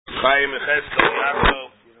Chaim Echeskel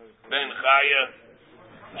Yaakov ben Chaya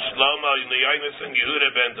Shlomo Yonis and Yehuda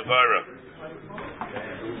ben Tavara.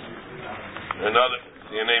 Another,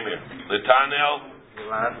 your name here. Litanel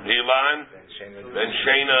Ilan ben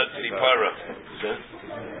Shena Tzipara.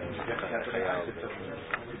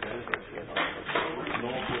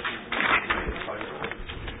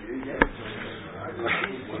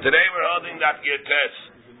 Today we're holding that Yutes.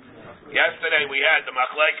 Yesterday we had the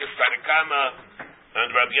Machlekes Tanakama and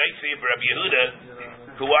Rabbi Yossi, Rabbi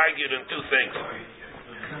Yehuda, who argued in two things.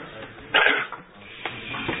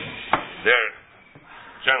 There,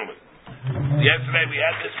 gentlemen. Yesterday we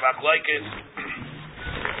had this Machlekes,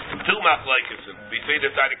 two Machlekes between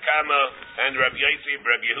the Tanakama and Rabbi Yossi,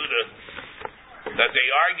 Rabbi Yehuda, that they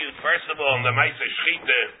argued first of all in the Maisa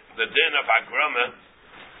Shchita, the din of Hagrama.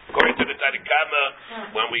 According to the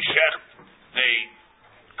Tanakama, when we shecht the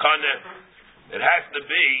Kana, it has to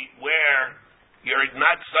be where you're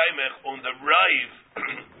not saimech on the rive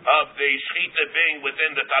of the shchita being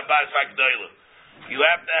within the tabas hagdoila. You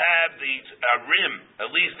have to have the rim, at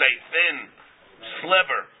least a thin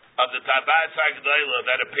sliver of the tabas hagdoila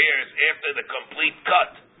that appears after the complete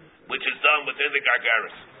cut, which is done within the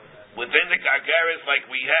gargaris. Within the gargaris, like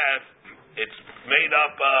we have, it's made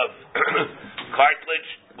up of cartilage,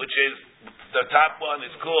 which is the top one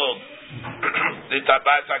is called the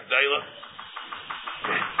tabas hagdoila.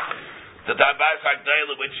 The tabas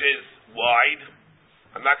hagdoila, which is wide.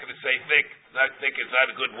 I'm not going to say thick. Not thick is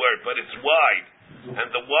not a good word, but it's wide.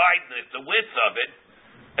 And the wideness, the width of it,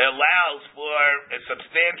 allows for a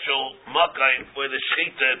substantial makayim for the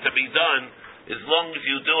shechita to be done, as long as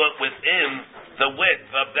you do it within the width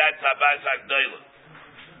of that tabas hagdoila.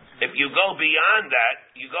 If you go beyond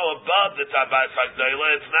that, you go above the tabas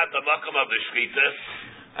hagdoila, it's not the makam of the shechita,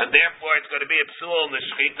 and therefore it's going to be a psul in the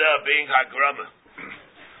shechita being hagrama.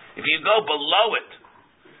 If you go below it,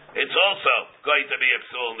 it's also going to be a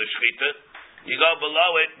psul in the shechita. You go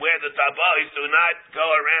below it where the tabais do not go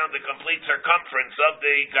around the complete circumference of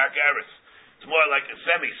the gargaris. It's more like a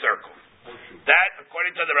semicircle. That,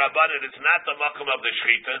 according to the Rabbanan, is not the makam of the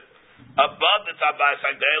shechita. Above the tabas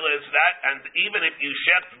hagdoila is that, and even if you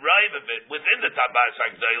shecht rive of it within the tabas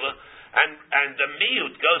hagdoila, and the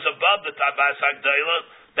miut goes above the tabas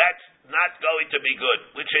hagdoila, that's not going to be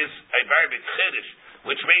good, which is a very big chiddush.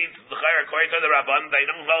 Which means, according to the Rabban, they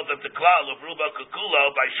don't hold that the klal of ruba kukulo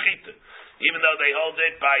by shchita. Even though they hold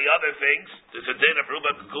it by other things, there's a din of ruba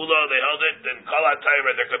kukulo, they hold it in kol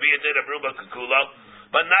ha-Torah, there could be a din of ruba kukulo,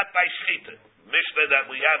 but not by shchita. Mishnah that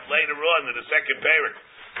we have later on in the second parak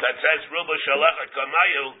that says ruba shalecha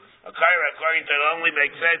kamayu, according to it only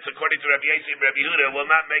makes sense according to Rabbi Yossi and Rabbi Yehuda, will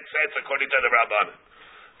not make sense according to the Rabban.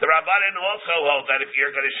 The Rabbanan also hold that if you're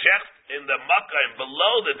going to shecht in the makkah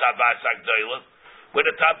below the tabas hagdoila, where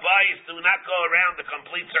the tabayis do not go around the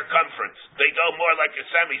complete circumference, they go more like a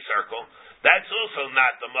semicircle, that's also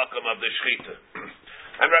not the makam of the shechita.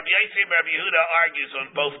 And Rabbi Yossi and Rabbi Yehuda argues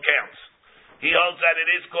on both counts. He holds that it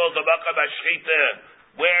is called the makam of shechita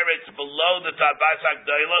where it's below the tabas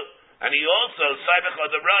hagdoila, and he also saibach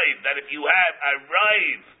of the rive, that if you have a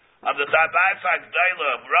rive of the tabas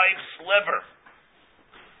hagdoila, rive sliver,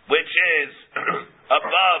 which is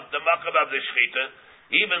above the makam of the shechita,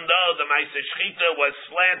 even though the Maisa Shechita was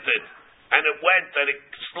slanted, and it went and it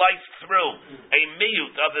sliced through a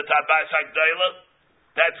miut of the tabas hagdoila,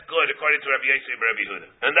 that's good according to Rabbi Yossi and Rabbi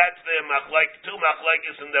Yehuda. And that's the two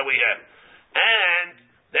machlekes that we have. And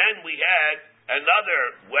then we had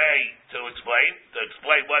another way to explain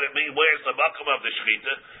what it means, where's the makam of the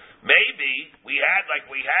Shechita. Maybe we had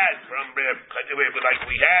from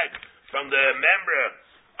the member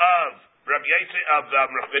of Rabbi Yossi, of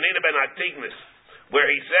Rabbeinu ben Atignis, where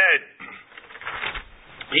he said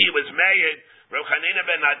he was made Rav Chanina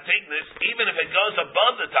ben Atignis, even if it goes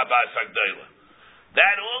above the tabas hagdoila,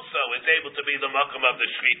 that also is able to be the makam of the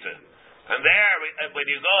shechita. And there, when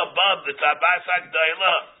you go above the tabas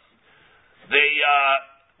hagdoila,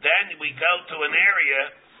 then we go to an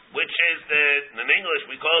area which is in English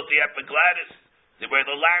we call it the epiglottis, where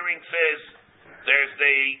the larynx is. There's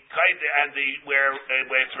the kaiva and where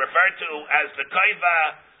it's referred to as the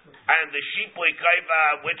kaiva. And the shipui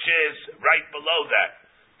kaiva, which is right below that.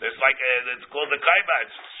 There's it's called the kaiva.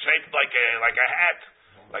 It's shaped like a hat,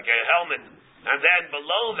 like a helmet. And then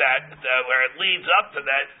below that, where it leads up to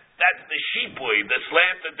that, that's the shipui, the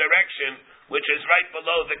slanted direction, which is right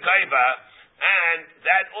below the kaiva. And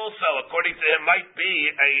that also, according to him, might be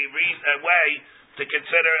a way to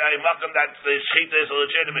consider a makam that the shechita is a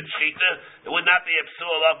legitimate shechita. It would not be a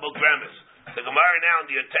psul of mugremis. The Gemara now in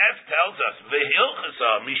the Yotef tells us,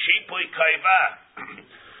 V'hilchasa mishipui kaiva.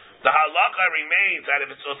 The halacha remains that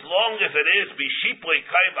if it's as long as it is b'shipui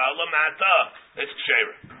kaiva lamata, it's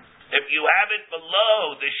ksheira. If you have it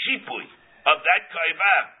below the shipui of that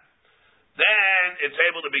kaiva, then it's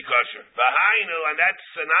able to be kosher. V'hainu, and that's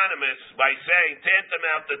synonymous by saying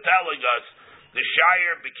tantamount to telling us the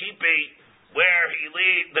shire b'kipi where he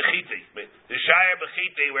leaves the chiti, the shire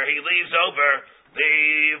b'chiti where he leaves over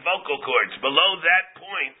the vocal cords. Below that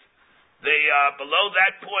point, the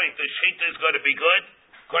shita is going to be good.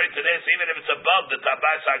 According to this, even if it's above the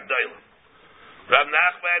tabas hagdoila. Rav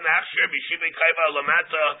Nachman Achsher b'shipui kaiva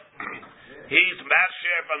lamata. He's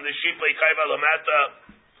machsher from the shipui kaiva lamata.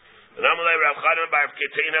 Ramalei Rav Chanan bar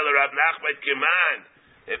Ketina Rav Nachman Kiman.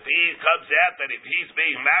 If he comes out that if he's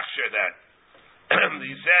being machsher that,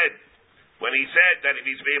 he said, when he said that if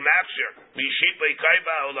he's being machsher, b'shipui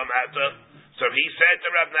kaiva lamata. So if he said to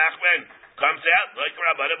Rav Nachman, comes out like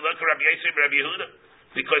Rabbanim, like Rabbi Yosef, Rabbi Yehuda.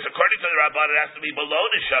 Because according to the Rabban, it has to be below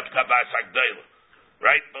the Shab Tabas Hagdaila.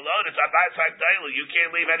 Right? Below the Tabas Hagdaila, you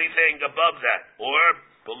can't leave anything above that. Or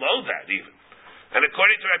below that even. And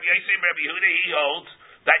according to Rabbi Yosef, Rabbi Yehuda, he holds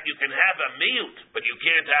that you can have a miut, but you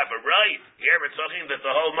can't have a right. Here we're talking that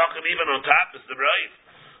the whole makam even on top is the right.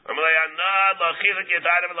 I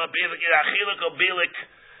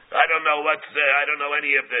don't know I don't know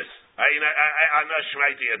any of this. I'm not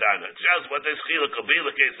shmaiti adana. It shows what this chiluk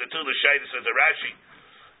bilik is. The two l'shaytis of the Rashi.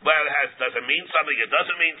 Well, does it mean something? It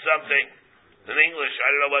doesn't mean something. In English, I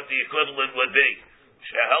don't know what the equivalent would be.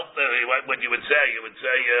 Help what you would say. You would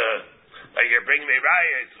say, you're bringing me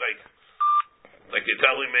raya. It's like you're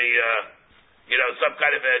telling me, some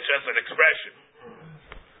kind of just an expression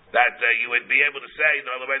that you would be able to say. In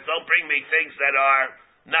other words, don't bring me things that are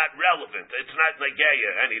not relevant. It's not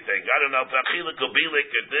negaya anything. I don't know if achiluk bilik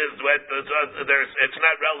it's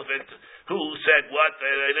not relevant. Who said what?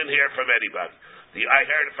 I didn't hear from anybody. I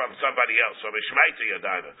heard it from somebody else, from a Shmaiti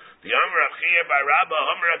Yadana. The Amr Rav Chia by Rabba,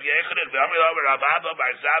 Amr Rav Yechonid, the Amr Rav Abba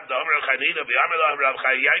by Zab, the Amr Rav Chanina, the Amr Rav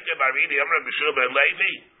Chayayke by Ridi, Amr Rav Bishul ben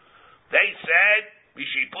Levi. They said,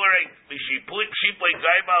 Shipui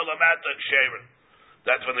Kaiba Lamata Ksherin.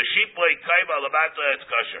 That's when the Shipui Kaiba Lamata is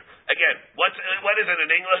kosher. Again, what is it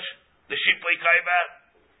in English? The Shipui Kaiba?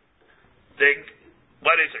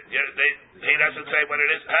 What is it? He doesn't say what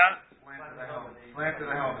it is, huh? Slap of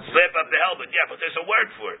the helmet. Slip of the helmet, yeah, but there's a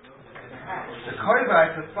word for it. The kaiva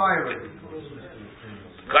is a thyroid.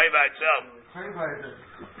 Kaiva itself. Kaiva is a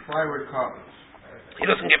thyroid cartilage. He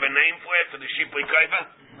doesn't give a name for it, for the shipui kaiva?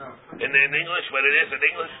 No. In English, what it is in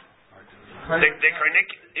English?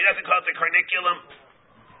 He doesn't call it the corniculum?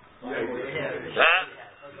 Huh?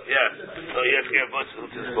 Yeah. So he has to give what's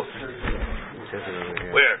this book?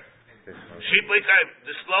 Where? Shipui kaiva.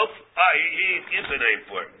 The slope? He gives a name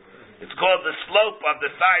for it. It's called the slope of the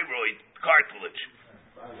thyroid cartilage.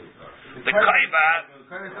 The kaiva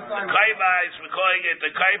is, we're calling it, the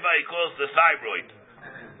kaiva he calls the thyroid.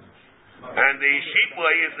 And the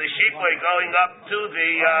shipui is the shipui going up to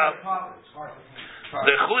the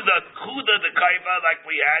chuda, the kaiva, like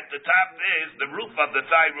we had, the top is the roof of the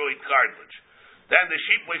thyroid cartilage. Then the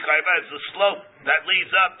shipui kaiva is the slope that leads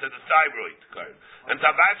up to the thyroid cartilage. And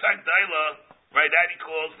tabas hagdaila, right, that he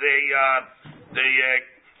calls the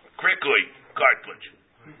cricoid cartilage.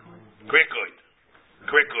 Cricoid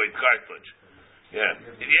cartilage. Yeah.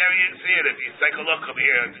 If you ever see it, if you take a look over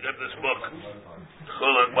here, you got this book.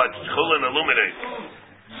 Chullin illuminates.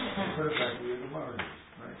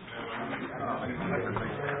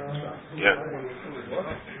 Yeah.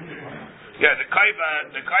 Yeah, the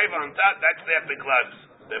kaiva on top, that's the epiglotis.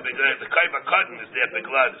 The kaiva cotton is the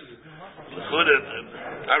epiglottis.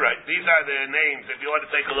 All right, these are the names. If you want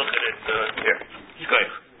to take a look at it, here.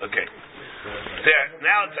 Okay. There.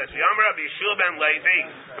 Now it says, Yom Rabbi Yeshua ben Levi,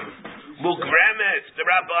 Mugremis, the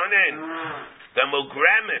Rabbanin. The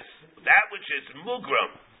Mugremis, that which is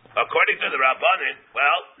Mugram, according to the Rabbanin,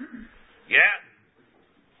 well, yeah.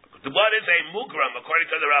 What is a Mugram, according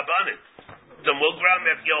to the Rabbanin? The Mugram,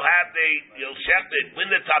 if you'll shecht it, win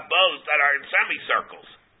the tabos that are in semicircles.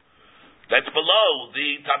 That's below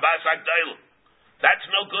the Tabas Hagdaila. That's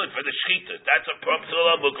no good for the Shechita. That's a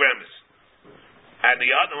Propsula Mugremis. And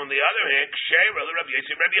on the other hand, Ksheira, the Rabbi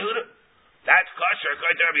Yosef, Rabbi Yehuda. That's kosher,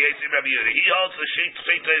 according to Rabbi Yosef, Rabbi Yehuda. He holds the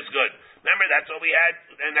Shechita is good. Remember, that's what we had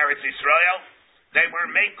in Eretz Yisrael? They were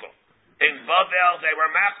Mekel. In Bavel, they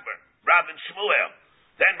were Machber, Rav and Shmuel.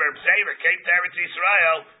 Then Reb Seir came to Eretz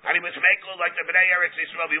Yisrael, and he was Mekel like the Bnei Eretz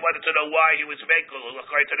Yisrael. We wanted to know why he was Mekel,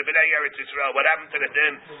 according to the Bnei Eretz Yisrael. What happened to the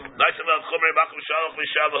din?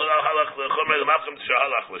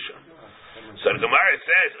 So the Gemara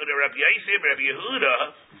says, the Rabbi Yosef, Rabbi Yehuda,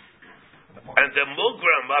 and the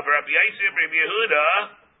Mugram of Rabbi Yosef, Rabbi Yehuda,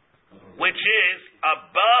 which is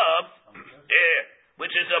above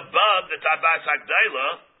the tabas hagdaila,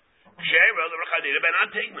 kshera l'rechanina ben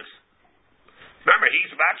antignas. Remember, he's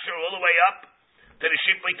makshir all the way up to the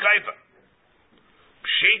shipli kaiva.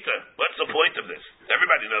 Pshita, what's the point of this?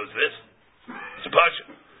 Everybody knows this. It's a pasha.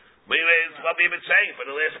 It's what we've been saying for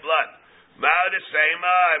the last blood. Ma'od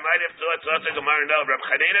Sema, I might have thought something Gemara no. Reb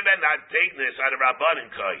Chanina ben Antignas out of Rabbanan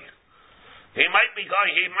Koy. He might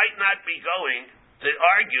not be going to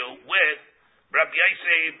argue with Reb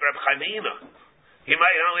Yosef, Reb Chanina. He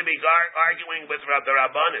might only be arguing with the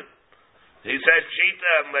Rabbanan. He says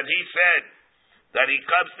Pshita when he said that he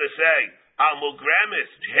comes to say Al Mugramis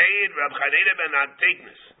Jade Reb Chanina ben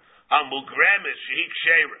Antignas Al Mugramis Shehik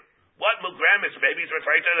Shera. What Mugramis? Maybe he's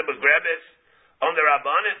referring to the Mugramis on the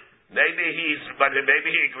Rabbanan. Maybe he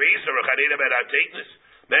agrees to Reb Chanina ben Antignas.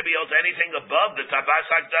 Maybe anything above the Tabas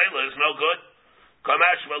Hagdaila is no good.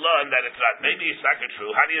 Kamash Malon that it's not. Maybe it's not true.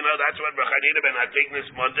 How do you know that's what Reb Chanina ben Antignas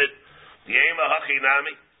wanted? The Ema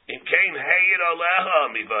Hachinami in Kain Hayid Aleha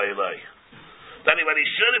Mivailai. Then what he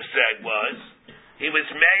should have said was he was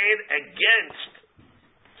made against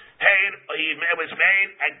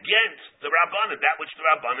the Rabbanan, that which the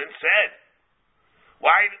Rabbanan said.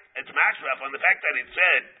 Why? It's mashraf on the fact that it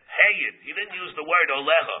said Hayid. He didn't use the word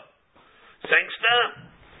Olecha. Saying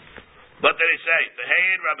stam. What did he say? The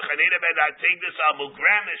Hayid Rabbi Chanina ben Antignas al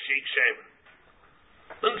Mugramis Sheikh Shever.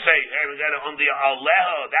 Didn't say on the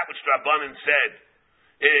Olecha, that which the Rabbanan said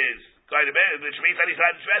is going to be, which means that he's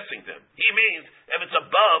not addressing them. He means if it's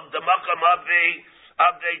above the makam of the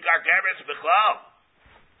Gargaris Bichlal.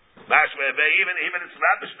 Even it's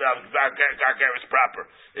not the Gargaris proper.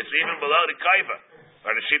 It's even below the Kaiva,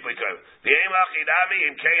 or the Shipli Kaiva.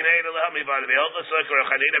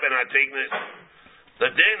 The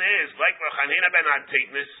din is like Rechanina ben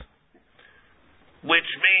Antignas, which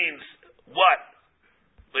means what?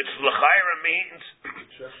 Which L'chaira means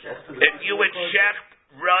if you would shecht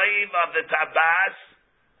Raiv of the Tabas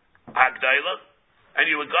Hagdaila, and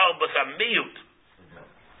you would go with a miyut,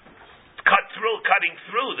 cutting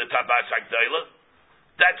through the Tabas Hagdaila,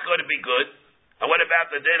 that's going to be good. And what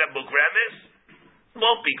about the din of Mugramis?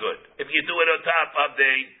 Won't be good. If you do it on top of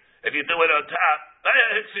excuse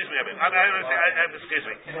me, excuse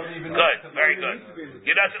me. Good, very good.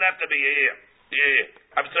 It doesn't have to be here.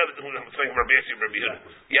 Yeah. I'm saying Rabbi Yosef, Rabbi Yehuda.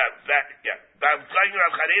 I'm saying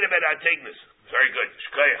Rav Chanina ben Antignas. Very good.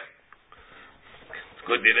 Shkoyach. It's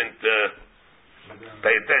good you didn't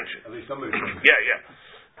pay attention. At least somebody. Yeah.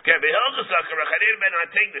 Okay, ben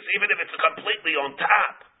Antignas, even if it's completely on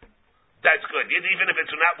top, that's good. Even if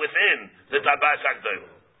it's not within the Tabas Hagdaila.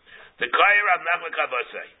 The Koyer Rav Nachman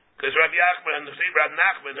Kavasei, because Rav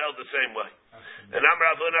Nachman held the same way. And I'm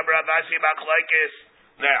Rav Huna Rav Asi Machlaikis.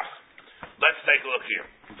 Now, let's take a look here.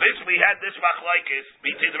 We had this Machlaikis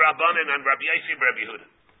between the Rabbanan and Rabbi Yosef and Rabbi Yehuda.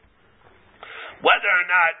 Whether or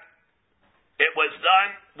not it was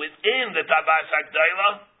done within the Tabas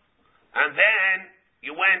Hagdaila, and then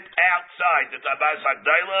you went outside the Tabas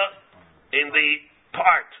Hagdaila in the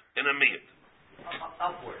part, in a miyut.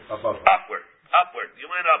 Upward. You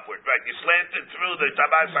went upward, right? You slanted through the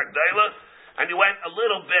Tabas Hagdaila, and you went a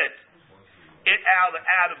little bit out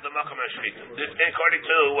of the Makam HaShrita. According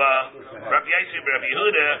to Rabbi Yosef and Rabbi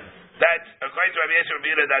Yehuda, according to Rabbi Yosef and Rabbi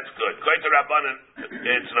Yehuda, that's good. According to Rabbanan,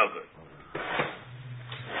 it's no good.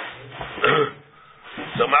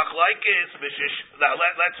 So Machlaikis, we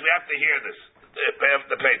have to hear this. We have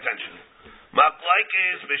to pay attention.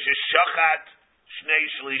 Machlaikis v'sheshachat shnei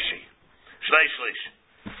shlishi.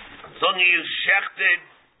 So long as you shechted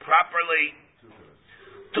properly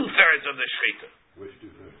 2/3 of the shechita. Which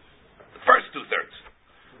 2/3? The first 2/3.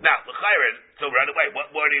 Now, l'chayra, so right away,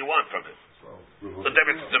 what more do you want from him? The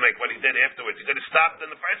difference to make what he did afterwards. He could have stopped in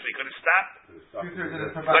the first week. Could have stopped.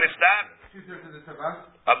 Could have stopped. 2/3 of the Tabas?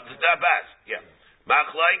 Of the Tabas, yeah.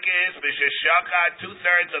 Machlaikis b'sheshachat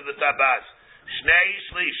 2/3 of the Tabas. Shnei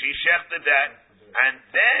shlish, he shechted that, and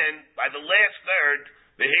then by the last third,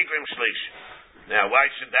 the higrim shlish. Now, why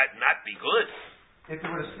should that not be good? If he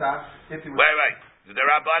would have stopped, Wait. The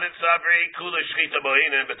Rabbanan Sabri Kula Shchita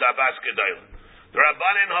Bohina B'Tabas Gedaila. The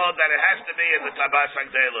Rabbanan hold that it has to be in the Tabas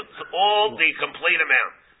Hagdaila. It's all the complete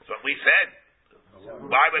amount. That's what we said.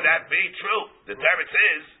 Why would that be true? The teretz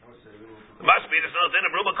is it must be there's no din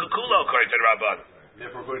of Ruba Kukulo according to the Rabbanan.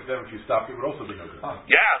 Therefore, according to them, if you stop, it would also be no good.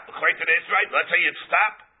 Yeah, according to this, right? Let's say you'd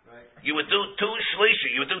stop. You would do 2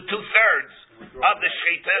 shlishi. You would do 2/3 of the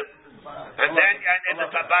shchita, and then in the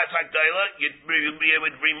Tabas Hagdaila, you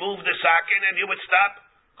would remove the sakin and you would stop.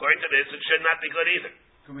 According to this, it should not be good either.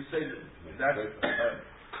 Can we say that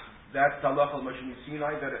That's the halacha Moshe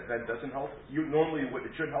Sinai that doesn't help. Normally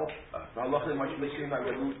it should help. The halacha Moshe Sinai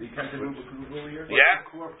the can't do here. Yeah.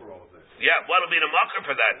 Yeah. What'll be the marker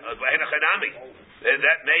for that?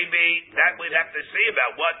 That maybe that we'd have to see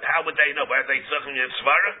about how would they know? Are they sucking in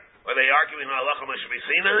svara? Are they arguing halacha Moshe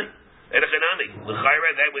Sinai? L'chayra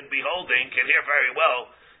they would be holding. Can hear very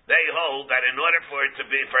well. They hold that in order for it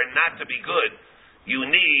not to be good, you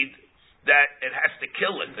need that it has to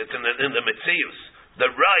kill it. It's in the mitzius. The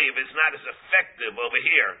raiv is not as effective over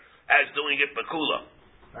here as doing it bakula.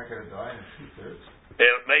 Not going to die in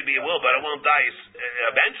 2/3. Maybe it will, but it won't die.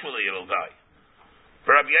 Eventually it will die.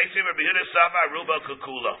 For Rabbi Yosef, Rabbi Yehuda Sava, Ruba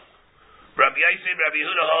Kukulo. Rabbi Yosef, Rabbi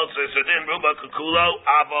Yehuda holds this, so then Ruba Kukulo,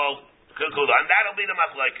 Avo Kukulo. And that'll be the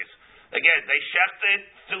machlokes. Again, they shechted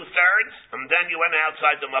 2/3, and then you went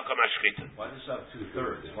outside the Makom HaShchita. Why does it have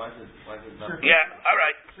 2/3? Why is it not? Yeah, all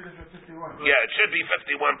right. Yeah, it should be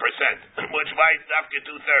 51%. Which why it's after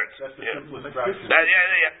 2/3? That's the simplest fraction.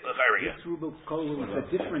 Yeah. This Ruba Kolo is a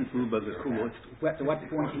different Ruba Kolo. It's at what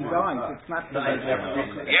point he dies. It's not the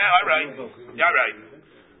Yeah, all right. All right.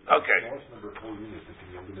 Okay.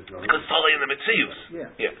 Because totally in the Mitzius.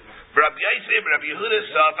 Yeah. Rabbi Yosef, Rabbi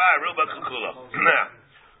Yehuda Sava, Ruba Kukulo. Now,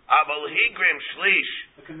 Abel Higrim Shlish.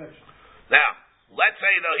 Now, let's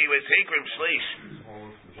say though he was Higrim Shlish.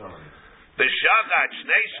 B'Shagat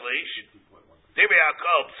Shnei Shlish. Dibi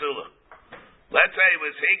Yaakov Psula. Let's say it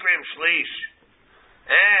was Higrim Shlish,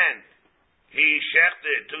 and he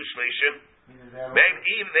shechted 2 Shlishim.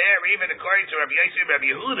 Maybe even according to Rabbi Yosef, Rabbi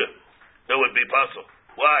Yehuda, it would be puzzle.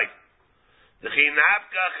 Why? The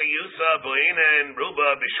Chinavka Chiyusa Boina and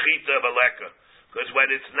Ruba B'Shchita Baleka. Because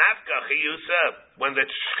when it's nafka chiyusa, when the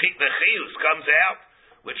chiyus comes out,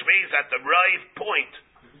 which means at the right point,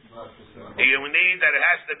 you need that it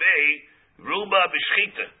has to be ruba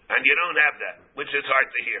b'shchita, and you don't have that, which is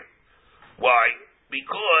hard to hear. Why?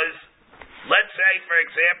 Because let's say, for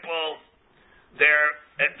example,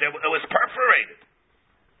 it was perforated.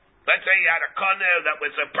 Let's say you had a kana that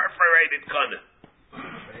was a perforated kana,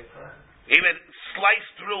 even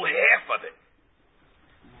sliced through half of it.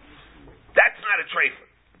 That's not a treifa.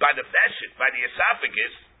 By the veshit, by the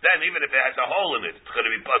esophagus, then even if it has a hole in it, it's going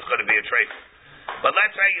to be a treifa. But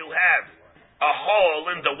let's say you have a hole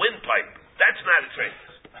in the windpipe. That's not a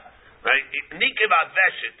treifa. Right? Nikiv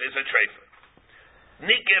veshit is a treifa.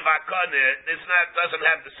 Nikiv akane doesn't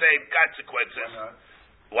have the same consequences.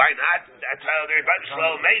 Why not? That's how the Rebbe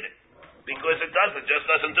Shlomo made it. Because it just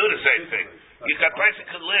doesn't do the same thing. A person,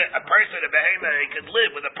 a behemoth, he could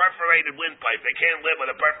live with a perforated windpipe. They can't live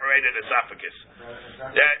with a perforated esophagus.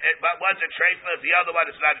 But one's a treifa, the other one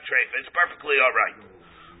is not a treifa. It's perfectly all right.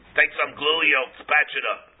 Take some glue, you'll patch it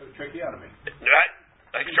up. Tracheotomy. Right?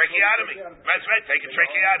 Like a tracheotomy. That's right, take a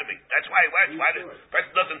tracheotomy. That's why it works. Why the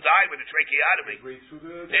person doesn't die with a tracheotomy.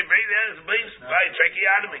 It breathes, right,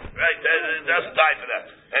 tracheotomy. Right, it doesn't die for that.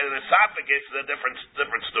 And an esophagus is a different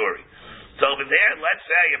story. So over there, let's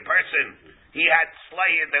say a person,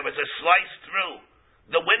 there was a slice through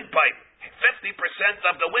the windpipe,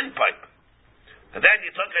 50% of the windpipe. And then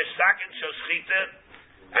you took a sakin shoshchita,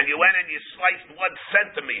 and you went and you sliced 1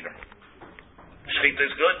 centimeter. Shchita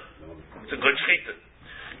is good. It's a good shchita.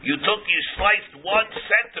 You sliced 1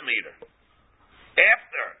 centimeter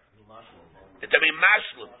after to be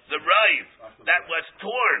mashlim, the raiv that was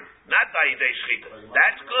torn, not by yidei shchita.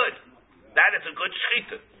 That's good. That is a good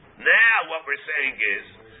shchita. Now what we're saying is,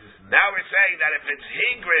 that if it's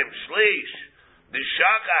higrim shlish, the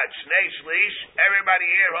shagat shnei shlish, everybody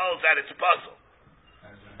here holds that it's a puzzle.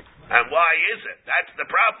 And why is it? That's the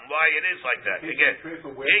problem. Why it is like that? Again,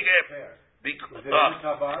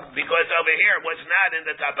 because over here it was not in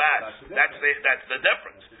the tabat. That's the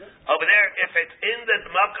difference. Over there, if it's in the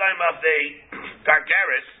makom of the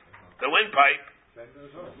targeris, the windpipe,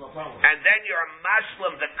 and then you're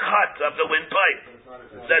mashlim the cut of the windpipe,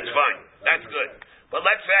 that's fine. That's good. But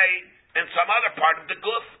let's say in some other part of the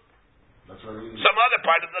guf,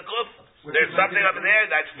 there's something over there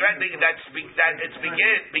that's threatening, that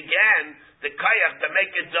began the kayach to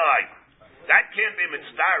make it die. That can't be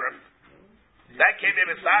mitzdarif. That can't be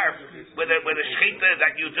mitzdarif with a shchita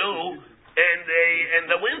that you do in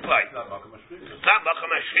the windpipe. It's not makom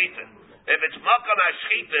hashchita. If it's makom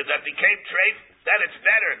hashchita that became treif, then it's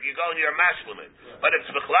better if you go and you're mashlim it. But if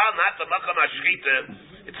it's bichlal not the makom hashchita,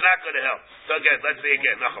 it's not going to help. So again, let's see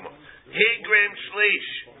again. Nachama. Higrim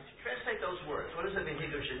shlish. Translate those words. What does it mean?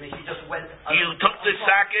 Higrim shlish means you just went. You took the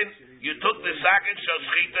sakin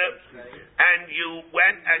shoshchita, and you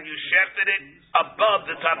went and you shefted it above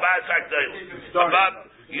the tabaz hakdayl.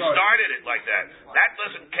 You started it like that. That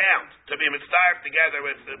doesn't count to be mitzvah together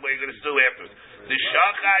with what you're going to do afterwards. The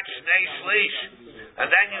shachat shnei shlish. and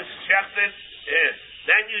then you shechted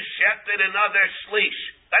another shlish.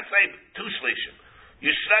 Let's say 2 shlishim. You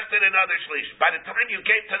shechted another shlish. By the time you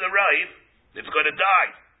get to the rive, it's going to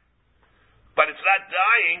die. But it's not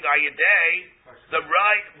dying, Ayaday, the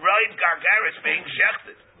rive gargaris being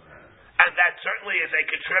shechted. And that certainly is a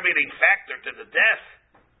contributing factor to the death.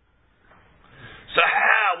 So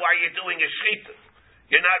how are you doing a shechita?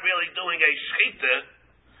 You're not really doing a shechita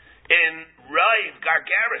in rive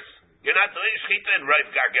gargaris. You're not doing a shechita in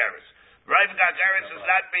rive gargaris. Rive gargaris is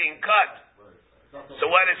not being cut.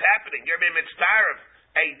 So what is happening? You're being mitzvah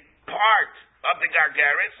a part of the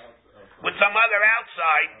gargaris with some other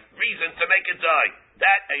outside reason to make it die.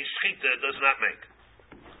 That a shechita does not make.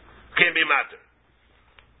 Can't be matter.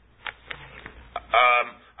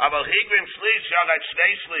 Aval higrim shlish shagat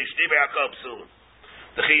shnei shlish diber yakol psulim.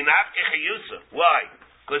 The chinaf kechiyusa. Why?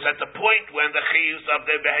 Because at the point when the chiyus of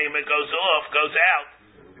the behemoth goes out,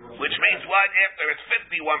 which means what? After it's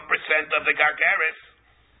 51% of the gargaris,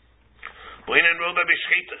 buinin ruba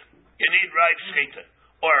b'shchita. You need rive shchita,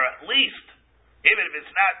 or at least, even if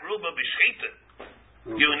it's not ruba b'shchita,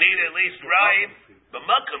 you need at least rive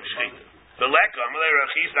b'makom shchita. B'lekam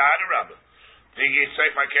le'rachis ha'adarabba. You say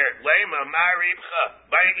if I care, lema maribcha.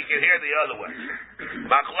 You can hear the other way.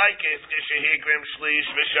 Machlaikis k'shehigrim shlish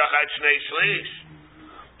v'shachat shnei shlish.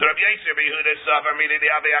 The Rabbi Yisrael Yehuda suffer meaning the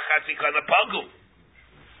Abei Achatzi kana pagum.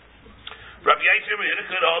 Rabbi Yisrael Yehuda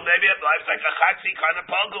could hold maybe it lives like a chatzi kana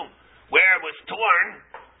pagum, where it was torn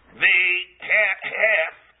the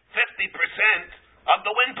half 50% of the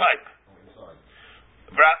windpipe.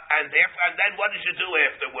 And then what did you do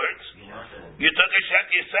afterwards? You took a shekel,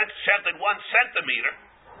 you sheltered 1 centimeter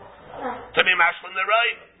to be mashlim the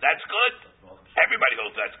right. That's good. Everybody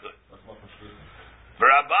holds that's good.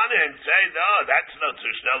 Rabbanan say, no, that's not true.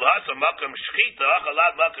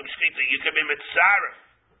 You can be mitzaref.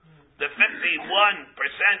 The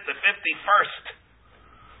 51%, the 51st.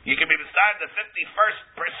 You can be mitzaref the 51st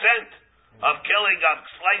of killing, of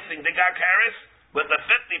slicing the gargaris with the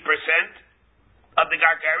 50% of the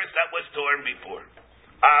gargaris that was torn before.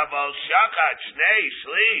 Aval shachat shnei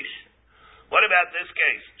shlish. What about this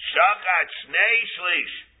case? Shachat shnei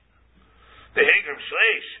shlish. The higrim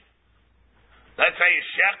shlish. Let's say you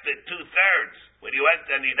shechted 2/3 when you went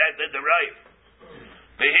and you did the right.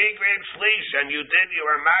 The higrim shlish, and you did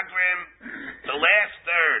your magrim the last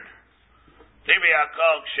third.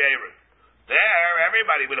 Tibiyakol ksheira. There,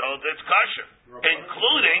 everybody would hold this kosher,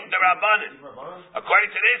 including the Rabbanim.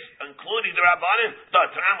 According to this, including the Rabbanim, the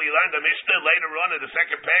time we learned the Mishnah later on in the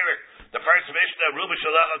second parak, the first Mishnah, Ruba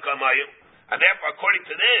Shalacha Kamayu, and therefore, according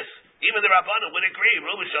to this, even the Rabbanim would agree,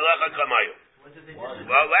 Ruba Shalacha Kamayu.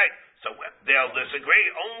 Well, right. So they'll disagree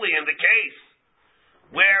only in the case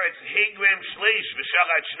where it's Higrim Shlish,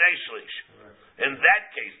 V'Shachat Shnei Shlish. In that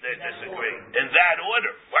case, they disagree. In that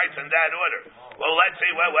order. Why it's in that order? Well, let's see.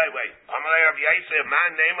 Wait. Amalei Rav Yosef,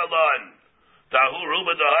 man name alone. Tahu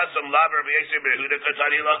Ruba Dahasam Lav Rav Yosef Behuda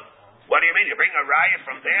Katanila. What do you mean? You bring a riot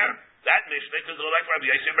from there? That Mishnah could go like Rav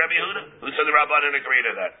Yosef Rabbi Yehuda. Who said the Rabbanan agree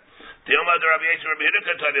to that? Dilma the Rav Yosef Rabbi Yehuda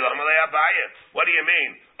Katanila. Amalei Abaya. What do you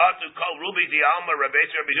mean? To call Rubi di Alma Rav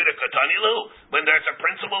Yosef Rabbi Yehuda Katanilu when there's a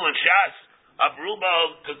principle in Shas of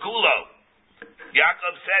Ruba Kukulo.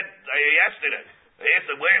 Yaakov said yesterday, he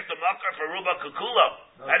said, where's the makar for Ruba Kukulo?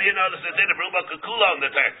 How do you know this is in Ruba Kukulo in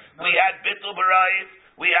the text? We had Bittul Barayiv,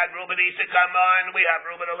 we had Ruba Isa Kaman, we have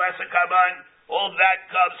Ruba Alessa Kaman. All that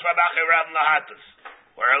comes from Achiram Lahatas.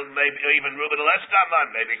 Or maybe even Ruba Alessa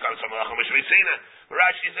Kaman, maybe it comes from Lacham Shvisina.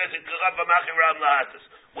 Rashi says it comes from Achiram Lahatas.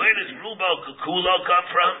 Where does Ruba Kukulo come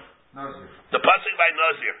from? Nazir. The pasuk by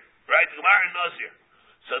Nazir. Right? The Gemara in Nazir.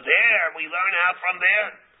 So there, we learn out from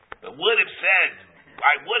there. I would have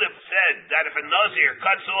said that if a Nazir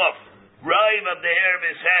cuts off rive of the hair of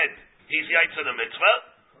his head, he's yaitz in the mitzvah,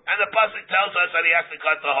 and the pasuk tells us that he has to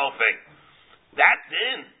cut the whole thing. That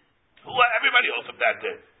din, everybody holds up that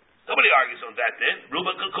din. Nobody argues on that din.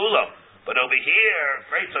 Ruba Kukulo. But over here,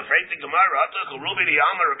 afraid to Gemara, Rubi the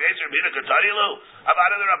Yama, Rabbi Yisrael, Bida Katarilu.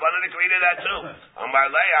 About the Rabbanan agree to that too.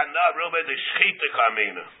 Amar Leia, no, Ruba the Shchita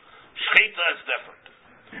Kamina. Shchita is different.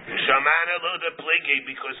 Shamana Lu the Pligi,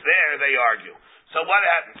 because there they argue. So what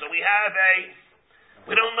happens? So we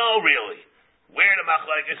don't know really where the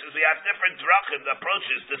machlekes is. We have different drachim,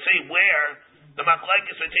 approaches to see where the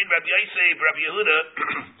machlekes between Rabbi Yosef, Rabbi Yehuda,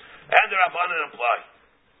 and the Rabbanan apply.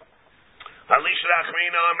 A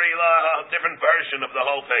different version of the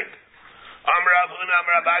whole thing. Amr Avuna,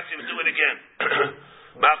 Amr Abasi, do it again.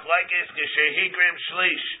 Machlekes k'shehigrim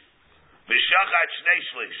shlish, v'shachat shnei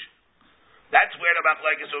shlish. That's where the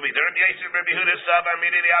machlekes will be. Rabbi Yosef, Rabbi Yehuda, Savar,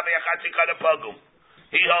 Midiri, Avi, Achatzi, Kada, Pogum.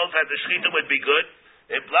 He holds that the shechita would be good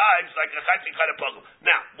it lives like a chatzi kind of pugel.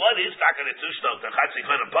 Now, what is taka netushto, the chatzi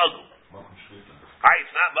kind of pugel?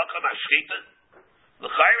 It's not makam hashchita.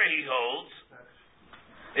 L'chayra he holds.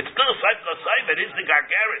 It's still saif kol saif. It is the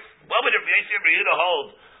gargaris. What would Rabbi Yosef Yehuda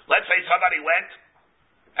hold? Let's say somebody went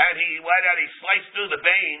and he sliced through the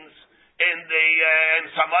veins in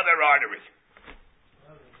some other artery.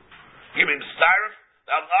 Give him starif,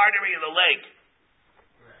 the artery in the leg.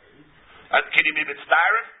 Can he be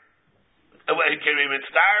mitzdarif? Can he be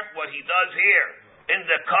mitzdarif? What he does here in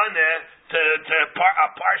the kana a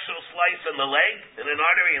partial slice in the leg, in an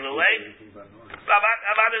artery in the leg.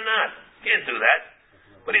 About not. Can't do that.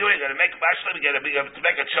 What are you going to make a mashlim? You got to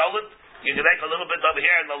make a chullin. You can make a little bit over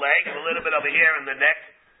here in the leg and a little bit over here in the neck,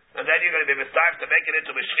 and then you're going to be mitzdarif to make it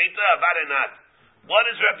into a shchita. About not. What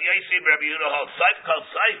is Rabbi Yosef Rabbi Yehuda hold? Saif called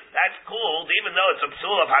saif. That's called, even though it's a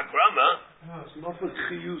psul of hagrama.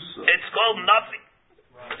 It's called nothing.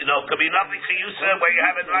 It could be nothing chiyusa where you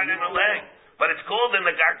have it right in the leg. But it's called in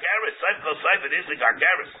the gargaris. Saif kol saif, it is the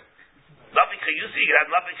gargaris. Nothing chiyusa, you have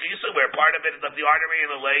nothing chiyusa where part of it of the artery in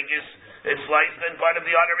the leg is sliced and part of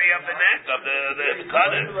the artery of the neck, of the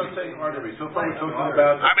cutter. I'm saying artery. So far we're talking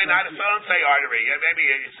about... I don't say artery. Maybe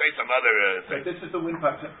you say some other thing. This is the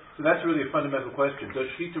windpipe. So that's really a fundamental question. Does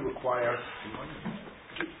shita require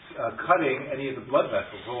cutting any of the blood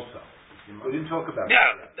vessels also? We didn't talk about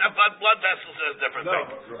that. Blood vessels is a different thing.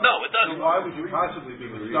 No, it doesn't. So why would you possibly be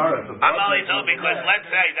mitzdarif? I'm only telling because let's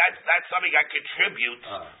say that's something that contributes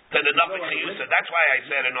to the nothing chiyusa. That's why I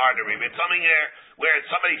said an artery. It's something there where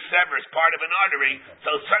somebody severs part of an artery,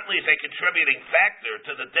 so certainly it's a contributing factor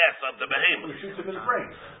to the death of the behemoth. It shoots him in the brain.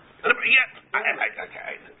 It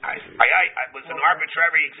was an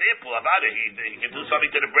arbitrary example about it. He can do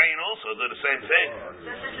something to the brain also, do the same thing.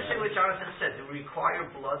 That's interesting what Jonathan said. Do we require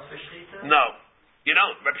blood for shchita? No.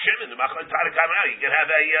 Reb Shimon, the Machlon Tadakam, you can have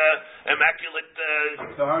a immaculate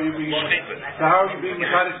So how are you being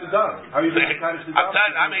Mekadosh Sedam? How are you being Mekadosh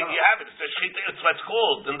Sedam? You have it. It's a shchita. It's what's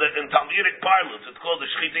called in Talmudic parlance. It's called the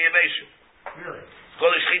shchita yavesha. Really? It's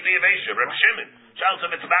called the shchita yavesha. Reb Shimon. Charles,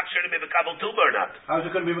 if it's not sure to be Mekabel Tuba or not. How's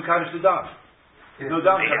it going to be Mekadosh Sedam? There's no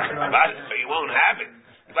doubt. So you won't have it.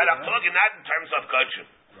 But I'm talking not in terms of kosher.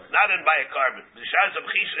 Not in by a carbon. The shaz of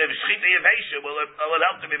shchita yavesha will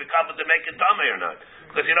help to be Mekabel to make it tummy or not.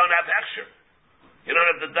 Because you don't have hechsher. You don't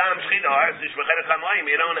have the dam shchita.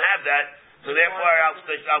 You don't have that. So therefore,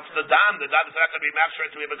 the dam is not going to be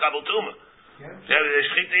mafsher to be Mekabel Tuma. The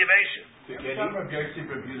shchita yavesha. Some of Yosef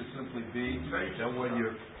Rebuta simply be that when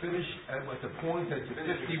you're finished at the point that you're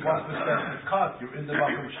 51% is cut, you're in the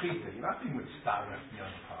makom shchita. You're not being with starif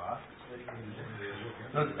yom part.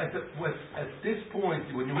 At this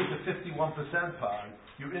point, when you hit the 51% part,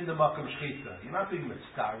 you're in the makom shchita. You're not being with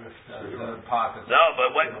starif the part. No,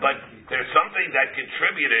 but there's something that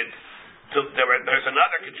contributed to. There's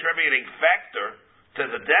another contributing factor to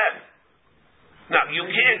the death. Now, you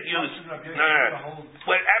can't use...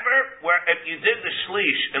 where if you did the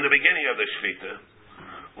shlish in the beginning of the shvita,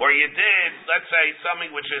 or you did, let's say,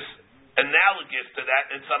 something which is analogous to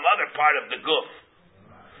that in some other part of the guf,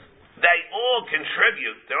 they all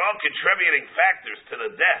contribute. They're all contributing factors to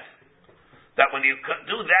the death. That when you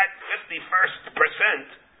do that 51st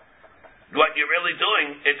percent, what you're really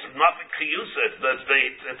doing, it's nothing chiyusa.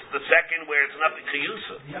 It's the second where it's nothing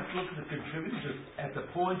chiyusa. You have to look at the contributors at the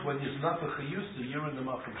point when there's nothing chiyusa. You're in the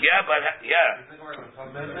makom. But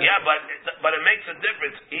it makes a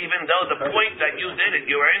difference. Even though the point that you did it,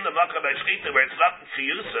 you were in the makom shchita where it's nothing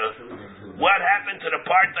chiyusa. What happened to the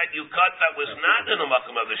part that you cut that was not in the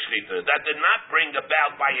makom of the shchita? That did not bring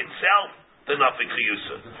about by itself the nothing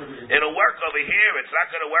chiyusa. It'll work over here. It's not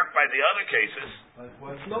going to work by the other cases. I'm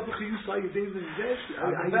talking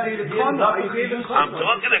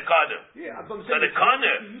to Kana. So the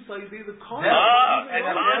Kana.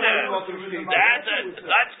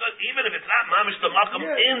 That's good. Even if it's not mamish the makam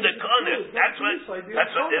in the Kana, that's what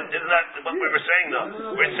isn't that what we were saying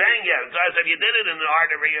though? We're saying because if you did it in the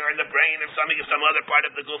artery or in the brain or something, if some other part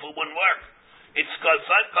of the goof, it wouldn't work. It's called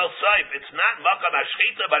saif. It's not makam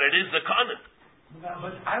hashchita, but it is the kana.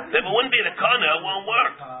 If it wouldn't be the kana, it won't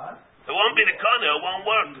work. It won't be the kana, it won't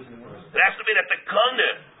work. It has to be that the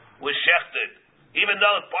kana was shechted. Even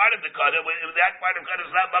though part of the kana, that part of the kana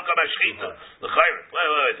is not makam hashchita.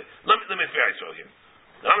 Wait. Let me finish over here.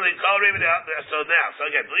 So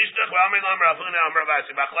again,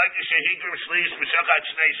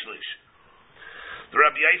 the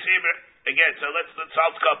Rabbi Yosef. Again, so let's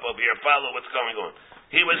cup over here. Follow what's going on.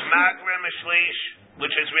 He was magrim shlish,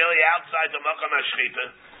 which is really outside the makom hashchita,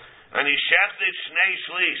 and he shechted shnei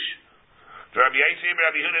shlish. Rabbi Yosef,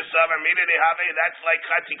 Rabbi Yehuda Savar, that's like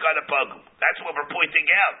chatzi kada pagum. That's what we're pointing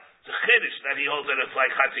out. It's a chiddush that he holds that it's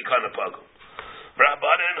like chatzi kana pagum.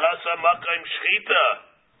 Rabbanan hasa makim shchita.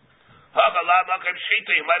 Hagala makim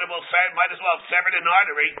shchita. You might as well have severed an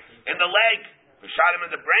artery in the leg, or shot him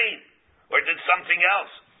in the brain, or did something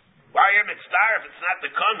else. Why are you mitzvah if it's not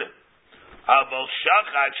the kana? Avol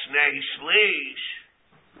shachat shnei shlish.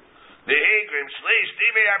 The higrim shlish.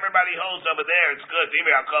 Divi everybody holds over there. It's good.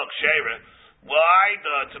 Divi akol kshera. Why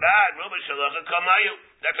the tzad ruba shalacha kamayu?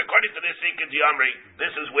 That's according to this Ikad Yamri.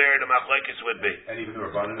 This is where the machlekes would be. And even the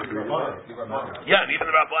Rabbanan agree. Yeah, and even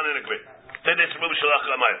the Rabbanan agree. To this ruba shalacha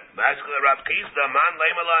kamayu. Maskele Rav Kista man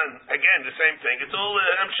leimalan. Again, the same thing. It's all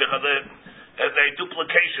hemshich of the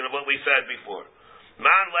duplication of what we said before.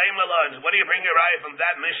 Man leimalan. What do you bring your raya from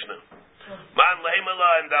that Mishnah? Man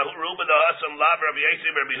leimalan da ruba da hasam lav Rabbi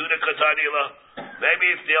Yosef Rabbi Yehuda Katanila. Maybe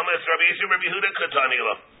it's the Omer Rabbi Yosef Rabbi Yehuda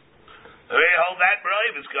Katanila. We hold that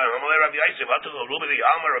bribe. It's going. Rabbi Yosef, Ruba the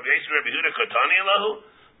Alma, Rabbi Yosef, Rabbi Yehuda, Katani Elahu.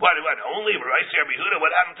 What? Only Rabbi Yosef, Rabbi Yehuda.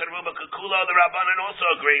 What happened to the Ruba Kakulo? The Rabbanan also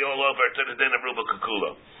agree all over to the din of Ruba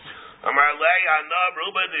Kakulo. Amar lei Anab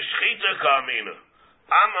Ruba the Shchita Kamina.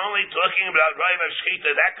 I'm only talking about Rive of Shchita.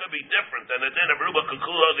 That could be different than the din of Ruba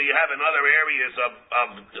Kakulo that you have in other areas of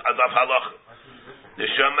halacha. The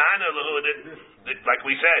Shaman Elahu, like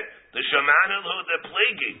we said, the Shaman Elahu, the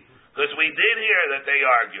Pligi, because we did hear that they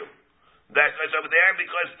argue. That's over there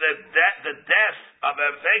because the death of a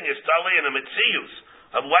thing is totally in a mitzius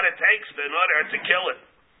of what it takes in order to kill it.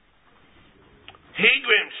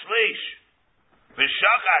 Higrim shlish,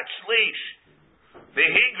 v'shachat shlish,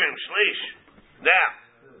 v'higrim shlish. Now,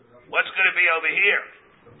 what's going to be over here?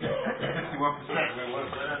 51%.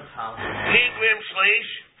 Higrim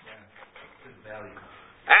shlish,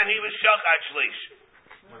 and he was shachat shlish.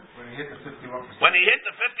 When he hit the 51%. When he hit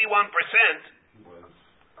the 51%.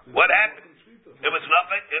 What happened? It was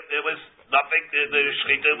nothing. It was nothing. The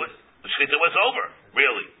shchita was over.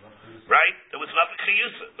 Really, right? It was nothing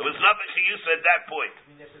chiyusa. It was nothing chiyusa at that point.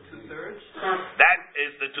 That's the 2/3. That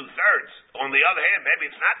is the 2/3. On the other hand, maybe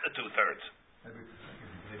it's not the 2/3.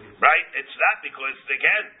 Right? It's not because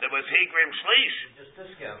again there was higrim shlish. Just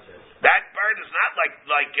discounts it. That bird is not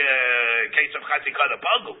like case of chatzikah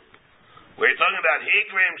pagu. We're talking about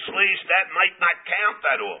higrim shlish. That might not count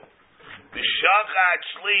at all. V'shachat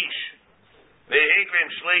shlish, v'higrim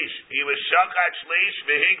shlish. He was shachat shlish,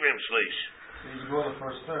 v'higrim shlish. You ignore the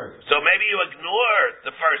first third. So maybe you ignore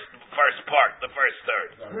the first part, the first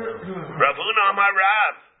third. Rav Huna Amar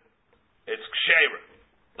Rav, it's kshera.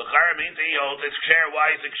 L'chara means he holds it's kshera.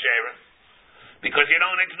 Why is it kshera? Because you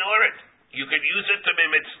don't ignore it. You could use it to be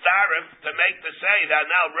mitzvah to make the say that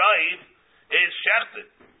now Rav is shechted.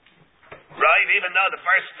 Rav, even though the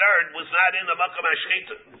first third was not in the makom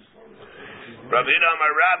hashchita. Rav Yehuda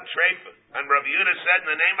Amar Rav Treifa, and Rav Yehuda said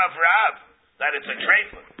in the name of Rav that it's a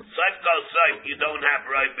Treifa. Saif kol saif, you don't have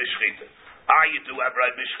Rav b'shchita. You do have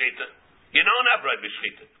Rav b'shchita. You don't have Rav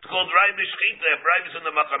b'shchita. It's called Rav b'shchita if Rav is in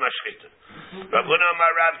the makom hashchita. Rav Huna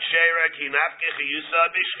Amar Rav Tshera ki nafke chiyusa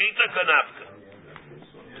b'shchita kanafka.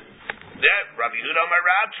 Rav Yehuda Amar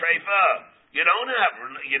Rav Treifa. You don't have,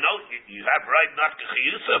 you have Rav nafke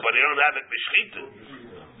chiyusa, but you don't have it b'shchita.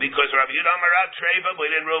 Because Rav Yehuda Amar Rav Treifa, we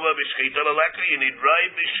didn't Ruba b'shchita l'leka. You need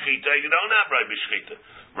Rav b'shchita. You don't have Rav b'shchita.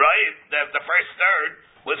 Rav, the first third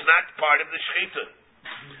was not part of the shchita,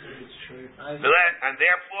 and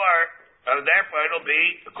therefore it'll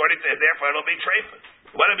be it'll be treifa.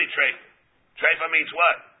 What will be treifa? Treifa means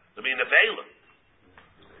what? It'll be nevela.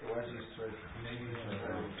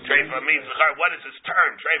 Treifa means what is his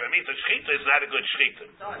term? Treifa means the shchita is not a good shchita.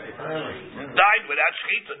 Died without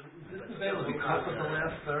shchita. Because of the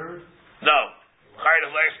last third? No.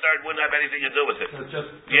 The last third wouldn't have anything to do with it. So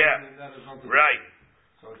right.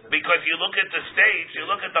 Because you look at the stage, you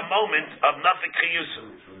look at the moment of nothing chiyusa.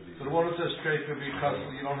 So the one that says straight could be because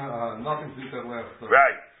you don't have nothing to do with that last third.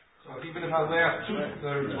 Right. So even if our last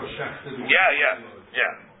 2/3 were shechted.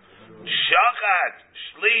 Yeah. Shachat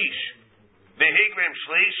shlish, v'higrim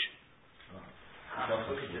shlish.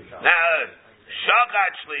 Now,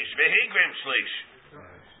 shachat shlish, v'higrim shlish.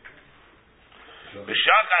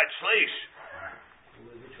 V'shachat shlish.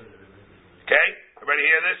 Okay, everybody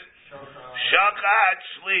hear this? Shachat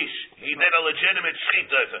shlish. He did a legitimate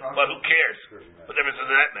shchita, but who cares? What difference does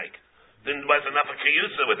that make? Was enough of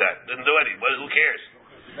kiyusa with that. Didn't do anything. Who cares?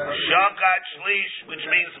 Shachat shlish, which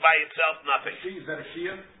means by itself nothing. Is that a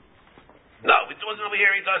shia? No, we're talking over here.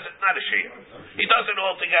 He does it not a shia. He does it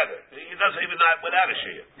all together. He does it even not without a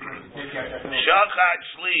shia. Shachat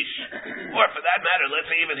shlish, or for that matter, let's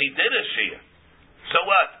say even he did a shia. So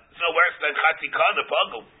what? It's no worse than chatikah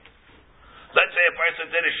pagum. Let's say a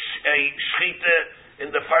person did a shchita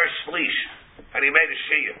in the first shlish, and he made a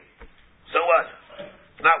shia. So what?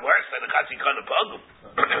 It's not worse than a chatzikana pogum.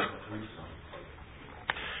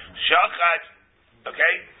 Shachat,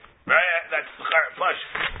 okay? Right? That's the push.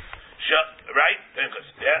 Right?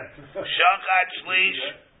 Yeah? Shachat shlish,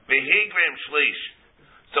 v'higrim shlish.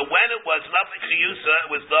 So when it was nothing chiyusa,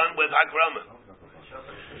 it was done with hagrama.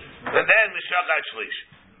 And then the shachat shlish.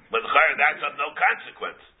 But that's of no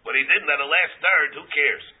consequence. What he did in that last third, who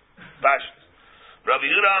cares? Pashas. Rabbi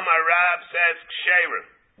Yehuda Amar Rav says ksheira.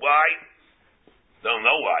 Why? Don't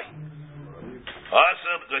know why. Also,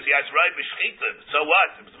 because he has right b'shchita. So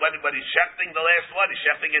what? But he's shechting the last one. He's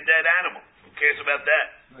shechting a dead animal. Who cares about that?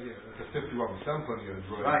 No, yeah, that's a 51% on you.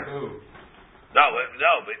 Right. No.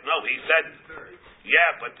 He said,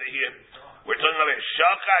 yeah, but we're talking about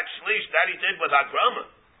shachat shlish. That he did with hagrama.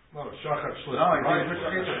 No, shachat shlish. No, he did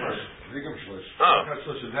b'shchita first. Higrim shlish. Shachat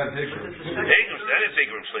shlish and then higrim. That is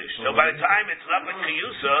higrim shlish. So by the time it's not with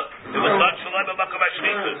chiyusa, it was not shalom b'makam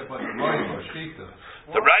hashchita. But the right b'shchita.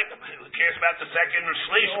 The right, who cares about the second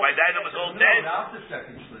shlish? By then it was all dead. Without the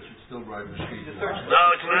second shlish, it's still right b'shchita. No,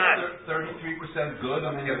 it's not. 33% good,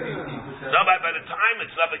 and then you have 18%. No, by the time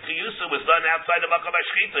it's not with chiyusa, was done outside of makam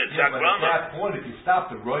hashchita. It's But at hagrama. that point, if you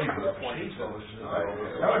stop the right b'shchita,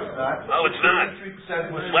 No, it's not. No, it's not.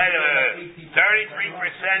 33% was. Wait a minute.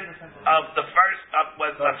 33% of the first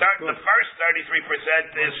the first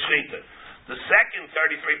 33% is shchita. The second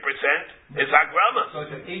 33% is hagrama. So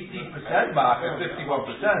it's an 18% mark and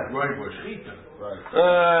 51% right b'shchita. Right.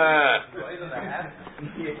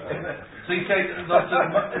 So you say It's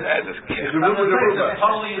a rumor.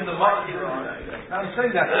 totally in the market. I'm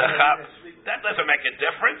saying that. That doesn't make a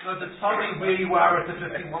difference. Because it's totally where you are at the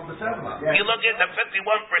 51% mark. You look at the 51%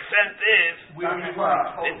 is Where you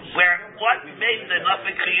are. where what made the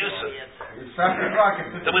nothing chiyusa. Stop the clock at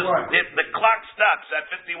 51. The clock stops at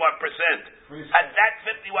 51%. At that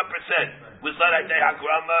 51% was not a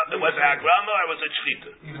hagrama. Was it hagrama or was it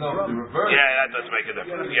shchita? Even though it's the reverse. Yeah, that doesn't make a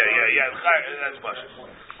difference. Yeah. That's much.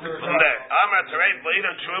 From there, Amar Terei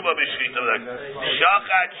B'Idam Truba B'Shchita.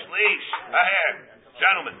 Shachat Shlish. Here,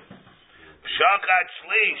 gentlemen. Shachat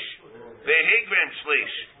Shlish. V'Higrim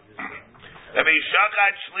Shlish. Rabbi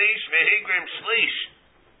Shachat Shlish. V'Higrim Shlish.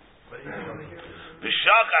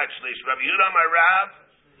 V'Shachat Shlish. Rabbi Yehuda Amar Rav.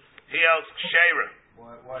 He else Ksheira.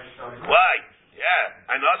 Why? Yeah.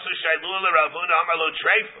 And also Shailu Ravuna Amar Lo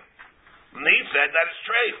Treifa. And he said that it's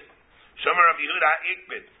Treifa. Shomer Rabbi Yehuda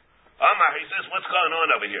Ikbid. Amar, he says, what's going on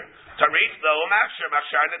over here? Tarif though,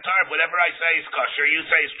 machshar netarif. Whatever I say is kosher, you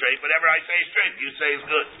say is straight. Whatever I say is straight, you say is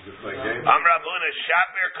good. Amar Rabuna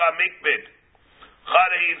shaper ka mikbid.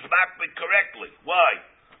 Chada he's makbid correctly. Why?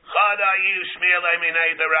 Chada you shmiel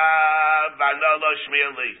eminei derav v'anolo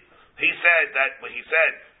shmiel li. He said that when he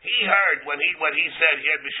said he heard when he said he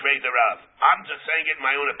had b'shmei derav. I'm just saying it in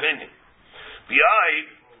my own opinion. V'yai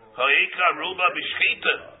ha'ika ruba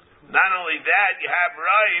b'shchita. Not only that, you have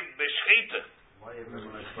Raib b'shchita.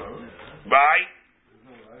 Right?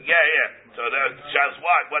 Yeah. So that shows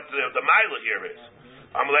what the mila here is.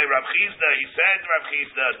 Amalei Rav Chizda, he said to Rav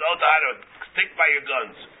Chizda, Lo tahara, stick by your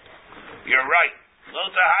guns. You're right. Lo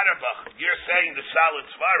tahara bach. You're saying the solid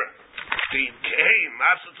svara.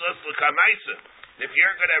 If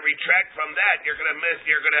you're going to retract from that, you're going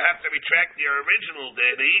to have to retract your original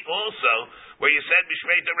day also, where you said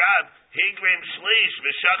b'shmei derav, higrim shlish,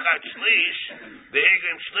 v'shachat shlish, the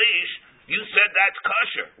higrim shlish, you said that's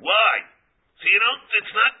kosher. Why? So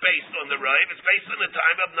it's not based on the raiv, it's based on the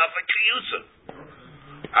time of nafek chiyusa.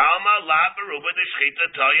 Alma la beruba de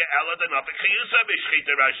shchita talya ela de nafek chiyusa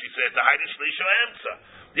b'shchita, Rashi says, the hide shlish o emsa.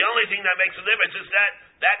 The only thing that makes a difference is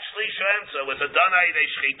that shlish o emsa was a danai de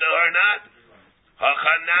shchita or not.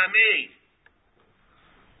 Hachanami.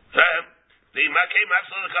 The Makei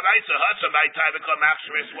Matzal Kavaisa Hasa by Tabika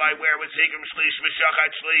Machshris, why where was Higrim Shlish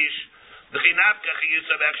Mishachat Shlish? The Chinafka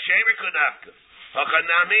Chiyusa Shemer Kunafka.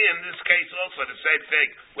 Hachanami in this case also the same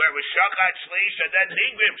thing. Where was Shachat Shlish and then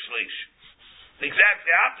Higrim Shlish. The exact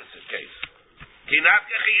opposite case.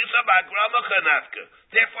 Chinafka Chiyusa Bagrama Kunafka.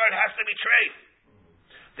 Therefore it has to be trade.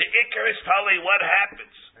 The Iker is probably what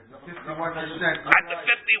happens. 51%. At the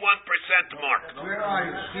 51% mark. Where are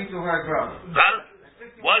you? Shchita or hagrama? Huh?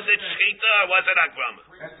 Was it shchita or was it hagrama?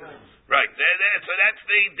 Right. So that's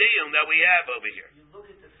the deal that we have over here.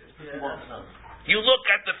 You look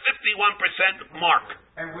at the 51% mark.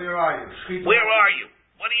 And where are you? Shchita. Where are you?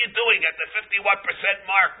 What are you doing at the 51%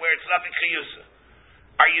 mark where it's nothing chiyusa?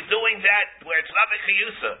 Are you doing that where it's nothing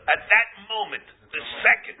chiyusa? At that moment, the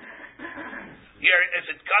second. Is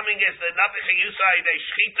it coming as the nothing chiyusa yedei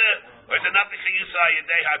shchita or is it nothing chiyusa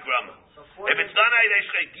yedei hagrama? If it's done yedei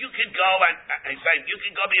shchita, you can go and he's saying you can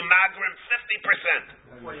go be magrim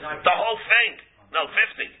 50%. The whole thing. No,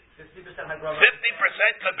 50. 50% hagrama.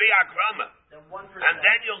 50% could be agrama. Then 1%. And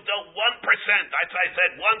then you'll do 1%. That's why I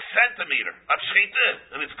said 1 centimeter of shchita,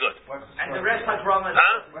 and it's good. And the rest hagrama.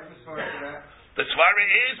 What's the story for that? The svara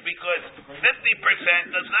is because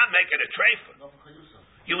 50% does not make it a treifa.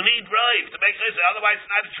 You need rive to make it, otherwise it's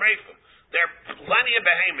not a treifa. There are plenty of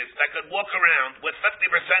behemoths that could walk around with 50%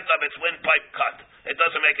 of its windpipe cut. It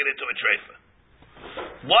doesn't make it into a treifa.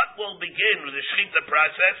 What will begin with the shechita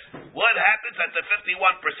process? What happens at the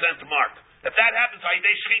 51% mark? If that happens by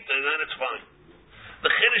day shechita, then it's fine.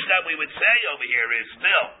 The chiddush that we would say over here is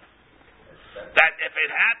still that if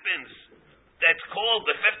it happens, that's called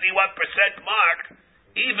the 51% mark,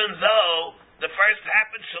 even though the first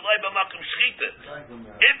happens shaloi b'makom shechita.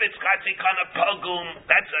 If it's chatzi kana pogum,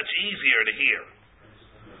 that's much easier to hear.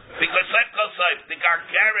 Because Seif Kol Seif, the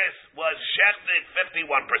Gargaris was shechted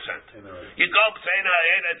 51%. You go saying,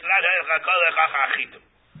 it's not chitum.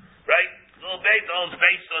 Right? It's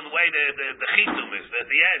based on the way the chitum is,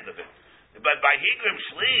 the end of it. But by Higrim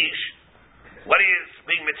Shlish, what is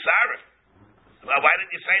being mitzaref? Well, why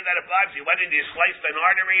didn't you say that applies to you? Why didn't you slice an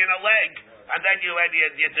artery in a leg, and then you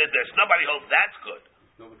did this? Nobody holds that's good.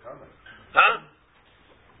 Still the comment. Huh?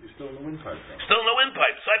 You're still in the windpipe. Still in the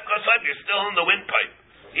windpipe. Seif Kol Seif, you're still in the windpipe.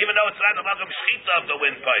 Even though it's not the Malkum Shechita of the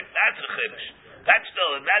windpipe. That's a chiddush. That's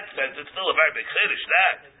still, in that sense, it's still a very big chiddush,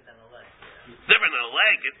 that. Different than a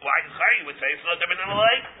leg. Why you would say it's not different than a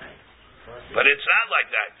leg? But it's not like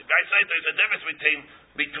that. The guy says there's a difference between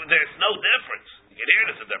there's no difference. You can hear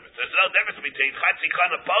there's a difference. There's no difference between Chatzi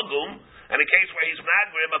Kana Pogum and a case where he's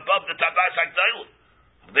magrim above the Tabas HaGdailim.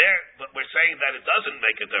 There, but we're saying that it doesn't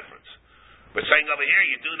make a difference. We're saying over here,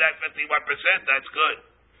 you do that 51%, that's good.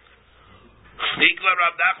 Nikla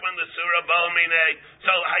Rav Nachman the Surah Ba'omine.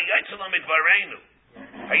 So Hayatzalam Midvarenu.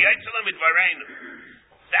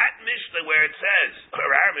 That Mishnah where it says, or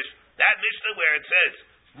our Mishnah, that Mishnah where it says,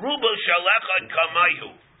 Rubo Shalachad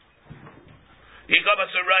Kamayhu.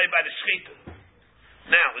 Yikabasarai by the Shechita.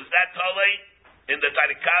 Now, is that Tolei in the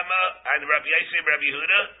Tarikama and Rabbi Yosef Rabbi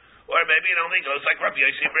Yehuda? Or maybe it only goes like Rabbi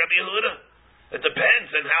Yosef Rabbi Yehuda? It depends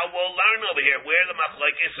on how we'll learn over here where the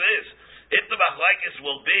Machlekes is. If the Machlekes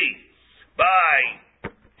will be by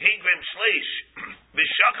Higrim Shlish,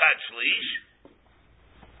 V'Shachad Shlish,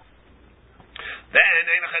 then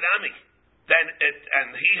Ein Chadami. And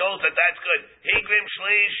he holds that that's good. Higrim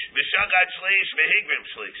Shlish, V'Shachad Shlish, V'Higrim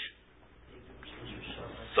Shlish.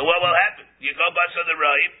 So what will happen? You go basa the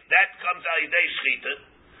Raib, that comes out Yidei Shechita,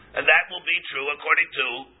 and that will be true according to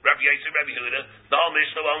Rabbi Yosef Rabbi Yehuda. The whole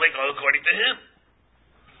Mishnah will only go according to him.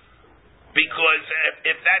 Because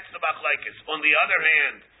if that's the Machlekes. On the other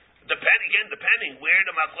hand, depending where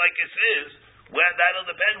the Machlekes is, that'll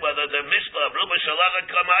depend whether the Mishnah of Ruba Shalachat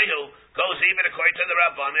Kamayu goes even according to the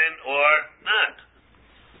Rabbanan or not.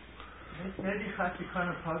 Maybe Chatzi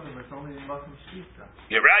Kana Pogum is only in Makom Shechita.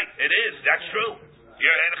 You're right, it is, that's true.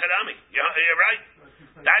 You're in Chadami. You're right.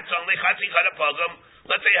 That's only Chatzi Kana Pogum.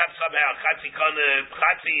 Let's say you have somehow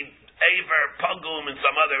Chatzi Aver Pogum in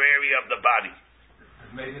some other area of the body.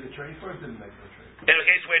 Made it a treifa or didn't make it a treifa? In a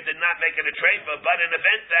case where it did not make it a treifa, but in an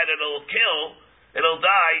event that it'll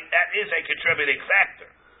die, that is a contributing factor.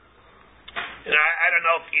 And I don't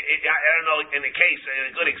know in the case,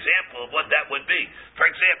 a good example of what that would be. For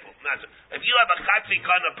example, if you have a Chatzi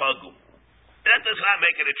Kana Pogum, that does not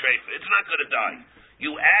make it a treifa. It's not going to die.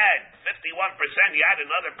 You add 51%, you add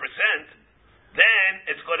another percent, then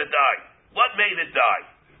it's going to die. What made it die?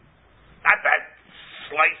 Not that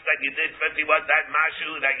slice that you did, 51, that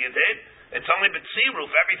mashu that you did. It's only b'tziruf,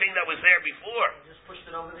 everything that was there before. You just pushed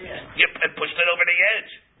it over the edge. You pushed it over the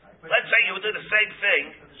edge. Let's say you would do the same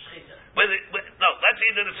thing. Let's say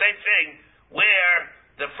you do the same thing where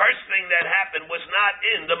the first thing that happened was not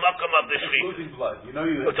in the makom of the shechita. Losing blood.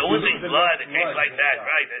 It's losing blood, a case like that,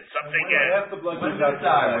 right? It's something. Half the blood When goes did out it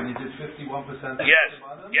die? to When you did 51%? Yes.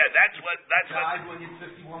 Yeah, that's what. Died when you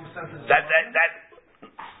did 51%?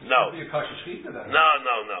 No. Be a kosher shechita then.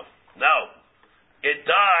 No. It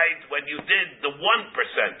died when you did the 1%.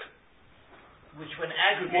 Which when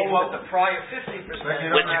aggregated with the prior 50%.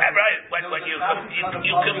 When you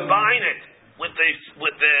combine it with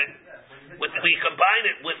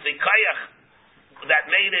the kayach that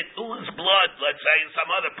made it ooze blood, let's say, in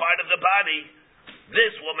some other part of the body,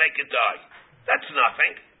 this will make it die. That's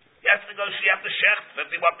nothing. You have to shecht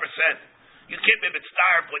 51%. You can't be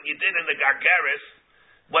starved what you did in the gargaris,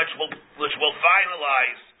 which will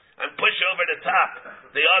finalize and push over the top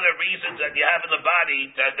the other reasons that you have in the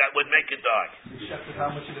body that would make it die. You shefted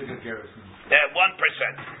how much of the gargaris? 1%.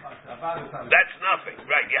 That's nothing,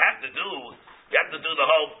 right? You have to do the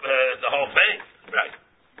whole thing, right?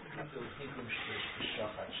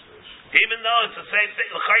 Even though it's the same thing,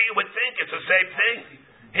 you would think it's the same thing.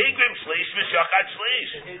 Higrim shlish v'shachat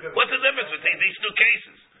shlish. What's the difference between these two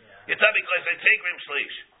cases? You tell me because it's higrim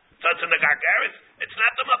shlish. So it's in the gargaris. It's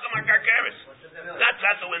not the makam gargaris. That's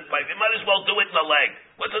not the windpipe. You might as well do it in the leg.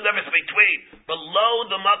 What's the difference between below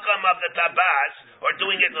the makam of the tabas or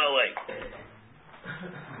doing it in the leg?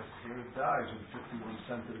 Here it dies with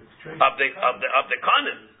 51% of the trade. Of the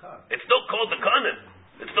kanim. It's still called the kanim.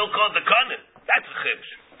 It's still called the kanim. That's a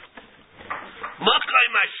chibsh.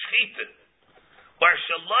 Makam hashchita. Or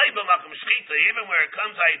shalai b'makam shchita, even where it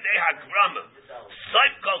comes ha'idei hagrama.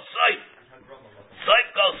 Saif kol saif. Saif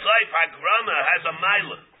kol saif hagrama has a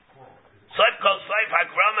mila. Saif kol saif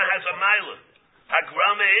hagrama has a mila.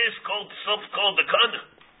 Hagrama is called the kana.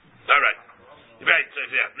 All right. Right. So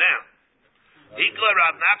yeah. Now, Hikla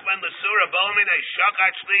Rav Nachman L'Sura Bomine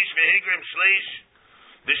Shagat Shlish V'Higrim Shlish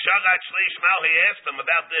V'Shagat Shlish Mal. He asked him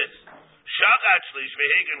about this. Shagat Shlish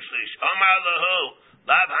V'Higrim Shlish Omar Lahu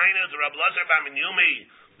Lav Hainu the Rab Lazar Baminyumi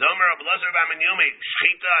Domer Rab Lazar Baminyumi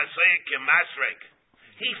Shchita Asay Kemasrek.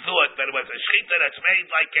 He thought that it was a shchita that's made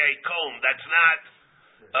like a comb that's not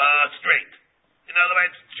straight. In other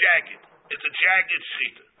words, jagged. It's a jagged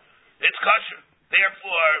shchita. It's kosher.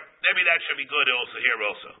 Therefore, maybe that should be good also here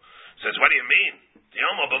also. Says, what do you mean? The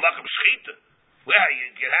Omo b'makam shchita. Well, you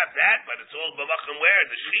can have that, but it's all b'makam where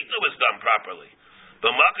the shchita was done properly.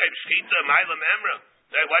 B'makam shchita ma'ila memra.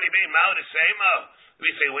 What do you mean? Ma'il the same? We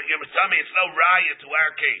say, well, you tell me it's no raya to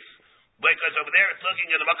our case. Because over there it's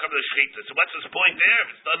looking in the makam of the shchita. So what's his point there?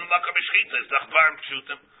 If it's done in the makam of shchita, it's nachvarm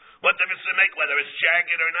pshutim. What difference does it make whether it's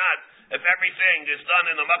jagged or not? If everything is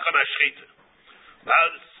done in the makam of shchita. Now,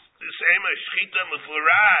 the same as shchita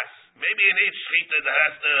mufluras. Maybe you need shchita that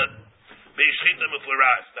has to be shchita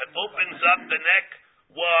mufluras. That opens up the neck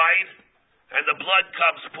wide and the blood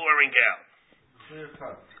comes pouring out. Clear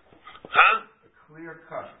cut. Huh? Clear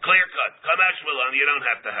cut. Clear cut. Kamash Malon, you don't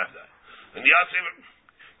have to have that. And Yosef,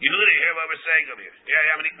 Yehuda, hear what we're saying over here. Yeah, you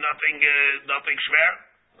haven't eaten nothing shver?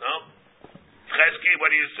 No? Chesky, what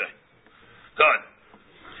do you say? Good.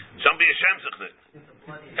 Somebody Hashem Zichnit.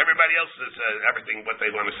 Everybody else says everything what they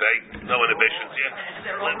want to say. No inhibitions,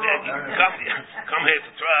 yeah? Come here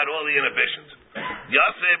to try out all the inhibitions.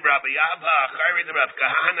 Yosef, Rabbi Abba, Chayri the Rav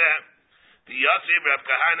Kahana, the Yosef, Rav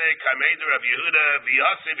Kahana, Kamei the Rav Yehuda, the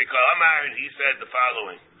Yosef, V'Ka'amar, and he said the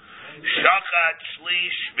following. Shachat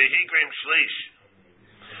shlish, v'higrim shlish.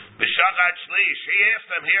 V'shachat shlish. He asked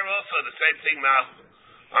them here also the same thing, Mal.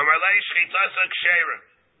 Amarlei shchitasa kshera.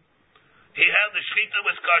 He held the shchita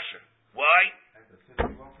was kosher. Why?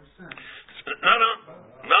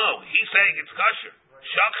 No. He's saying it's kosher.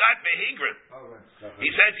 Shachat v'higrim. He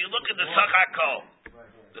says you look at the sachat kol.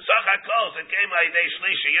 The sachat kol that came by day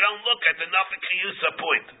shlisha. You don't look at the nafik chiyusa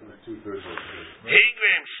point.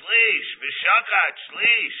 Higrim shlish. V'shachat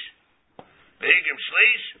shlish. V'higrim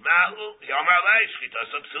shlish. Mahu. Yamarlei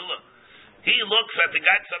shchitasa psula. He looks at the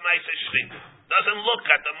gatsa ma'isa shchita. Doesn't look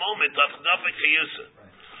at the moment of nafik chiyusa.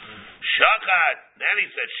 Shachat. Then he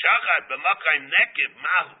said shachat b'makayim nekiv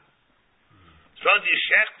mahu. Suppose you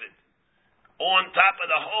shechted on top of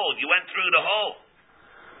the hole. You went through the hole.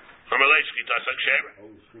 The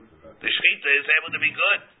shchita is able to be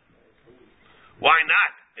good. Why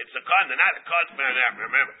not? It's a kanda, not a kanda.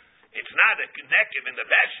 Remember, it's not a nekiv in the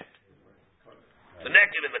bashet. It's a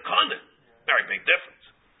nekiv in the kanda. Very big difference.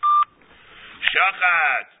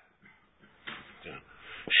 Shachat.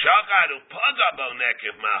 Shachat upagabo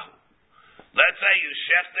nekiv mahu. Let's say you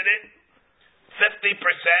shefted it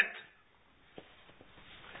 50%.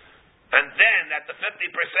 And then, at the 50%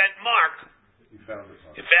 mark, you found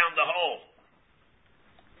the hole.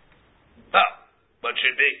 Oh, what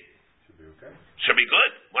should be? Should be okay. Should be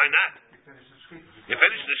good. Why not? You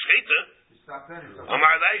finish the shchita.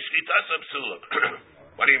 Amar lei shchita subsula.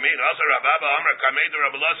 What do you mean? Also, Rababa Amar Kamei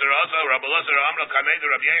Rabbi Lazar. Also, Rabbi Lazar Amar Kamei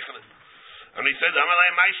Rabbi Yechanan. And he said, Amar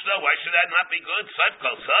lei Maishlo. Why should that not be good? Saif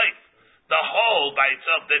kol saif. The hole by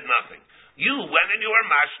itself did nothing. You went and you were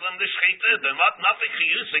mashlam the shchita. Then nothing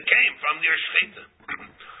chiyusa came from your shchita.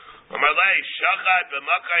 Amalei shachat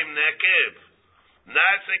b'makayim nekiv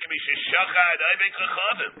nasik mishishachat oivek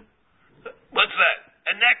chachavim. What's that?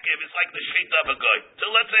 A nekiv is like the shchita of a guy. So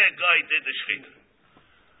let's say a guy did the shchita.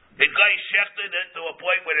 The guy shechted it to a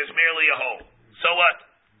point where there's merely a hole. So what?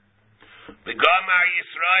 The Gamar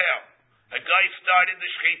Yisrael. A guy started the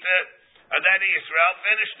shchita and then Yisrael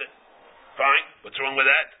finished it. Fine. What's wrong with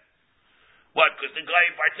that? What? Because the guy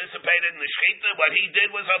participated in the shchita, what he did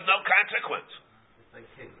was of no consequence.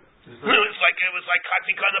 It was like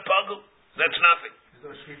Chatzikana Pagu. That's nothing.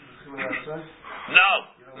 No,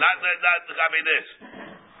 not this.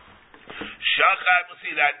 Shachat, we'll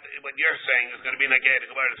see that what you're saying is going to be negay the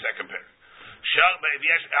Gemara in the second pair. Shachat, if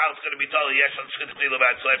yesh, how it's going to be told yesh al shchit chila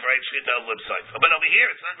b'atzayf, right? Shchit al lib sayf. But over here,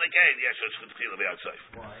 it's not negay yesh al shchit chila b'atzayf.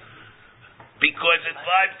 Why? Because it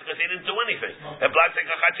lives, because he didn't do anything. It lives like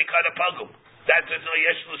a chatzikata pagum. That there's no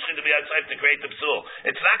yesh al shchit b'atzayf to create the psul.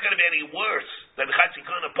 It's not going to be any worse than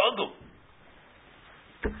chatzikata pagum.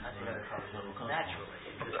 Naturally.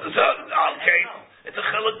 So, okay. It's a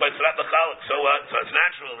chiluk, but it's not the chalik. So it's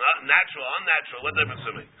natural, not natural, unnatural. What difference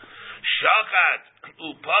to me? Shachat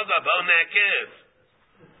upaga bo nekiv.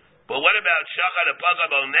 But what about shachat upaga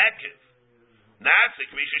bo nekiv?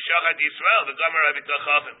 Natzik misha shachat Yisrael the gomer of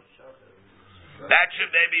itachavim. That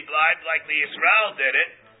should maybe blind like the Yisrael did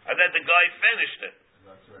it, and then the guy finished it.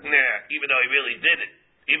 Nah, even though he really did it,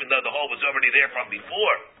 even though the hole was already there from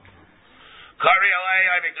before. Kari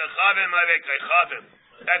alei avikachavim avikachavim.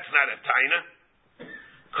 That's not a taina.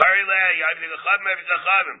 Not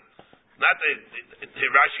the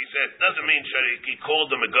Rashi says, doesn't mean he called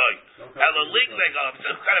him a guy. Kind of a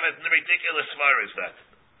ridiculous svar is that.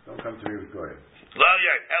 Don't come to me with goy. You're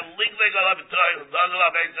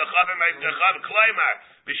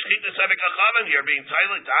being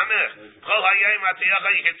silent.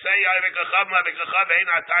 You can say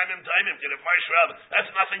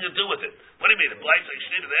that's nothing to do with it. What do you mean? It blights like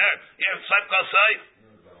shit there. Yeah, Saif Kal Saif.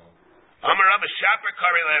 Amar Rabbi Shaper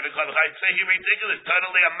Kari Levikov. I'd say he ridiculous,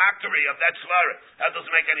 totally a mockery of that svara. That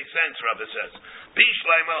doesn't make any sense, Rabbi says.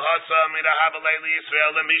 Bishleimel Hasa Mirahavalei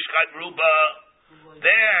Yisrael Mishkat Ruba.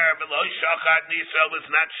 There, below Shachat Yisrael was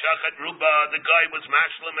not Shachat Ruba. The guy was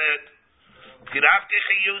Mashlamit.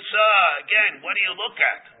 Again, what do you look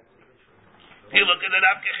at? You look at the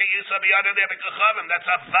Avkechi Yusa b'yadar Levikachavim. That's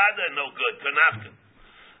a fada, no good. Kanafkin.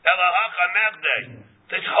 Elahacha Merdei.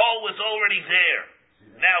 This hole was already there.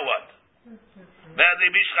 Now what? He's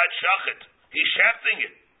shafting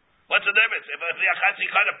it. What's the difference? If the achatzi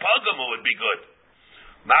kind of pagam, it would be good.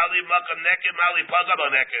 Mali makam nekev, mali pagam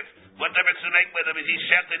on nekev. What difference to make whether he's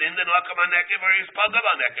shafted in the makam on nekev or he's pagam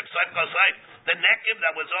on nekev? Saif kol saif. The nekev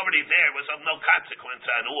that was already there was of no consequence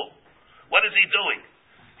at all. What is he doing?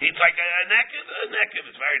 He's like a nekev. A nekev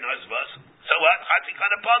is very nice of us. So what? Chatzi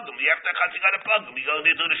kind of pagam. You have to chatzi kind of pagam. You go and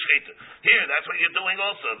you do the shchita. Here, that's what you're doing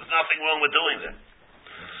also. There's nothing wrong with doing that.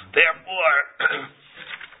 Therefore,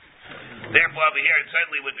 over here it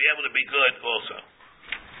certainly would be able to be good also.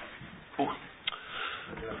 We're going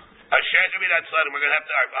to have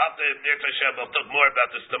to we'll talk more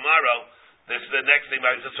about this tomorrow. This is the next thing,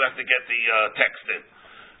 but I just have to get the text in.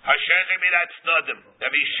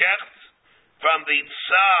 That he shechts from the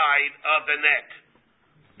side of the neck,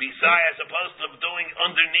 beside as opposed to doing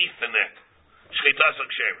underneath the neck.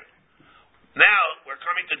 Now we're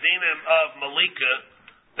coming to dinim of malika.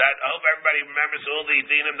 That I hope everybody remembers all the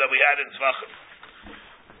dinim that we had in Tzvachim.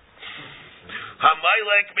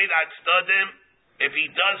 Hamaylek midat stadim, if he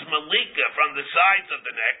does malika from the sides of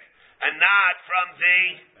the neck and not from the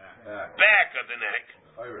back of the neck.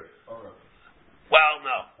 Well,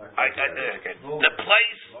 no. Okay. The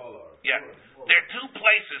place, yeah. There are two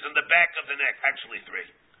places in the back of the neck, actually three.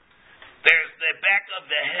 There's the back of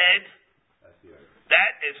the head.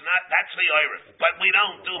 That's the iris. But we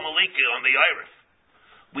don't do malika on the iris.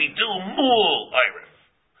 We do mul iris.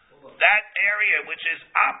 That area which is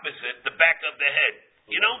opposite the back of the head.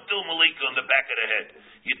 You don't do malika on the back of the head.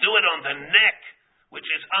 You do it on the neck, which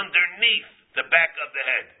is underneath the back of the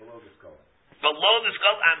head. Below the skull. Below the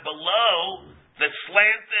skull and below the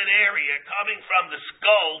slanted area coming from the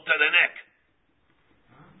skull to the neck.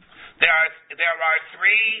 There are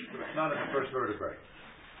three. It's not in the first vertebrae.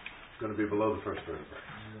 It's going to be below the first vertebrae.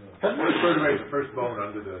 The first vertebrae is the first bone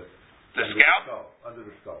under the scalp? Under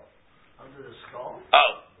the skull. Under the skull?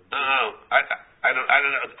 Oh, I don't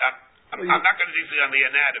know. I'm not going to do it on the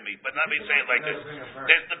anatomy, but let me say it like this.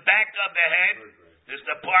 There's the back of the head, there's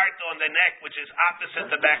the part on the neck which is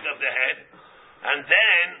opposite the back of the head, and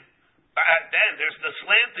then there's the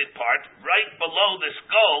slanted part right below the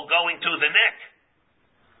skull going to the neck.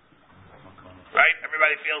 Right?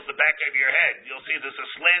 Everybody feels the back of your head. You'll see there's a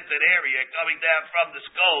slanted area coming down from the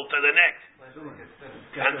skull to the neck.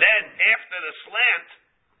 And then, after the slant,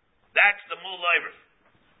 that's the mul iris.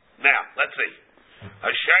 Now, let's see. He's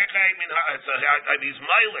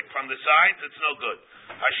meilik from the sides, it's no good.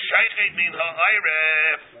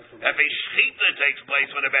 If a shchita takes place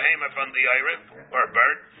when a behemoth from the iris, or a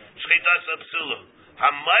bird, shchita subsula.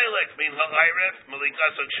 Ha-meilik min ha-iris,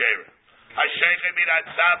 malikas ha-kshera. Ha-sheichei midat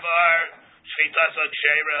savar, shchita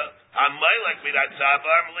ha-kshera. Ha-meilik midat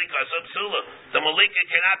savar, malikas ha-psula. The malika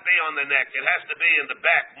cannot be on the neck, it has to be in the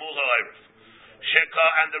back, mul ha-iris.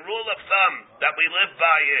 And the rule of thumb that we live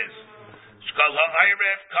by is Shkal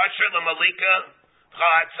ha'ayrev kasher l'malika,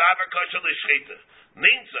 ha'atzaver kasher l'shchita.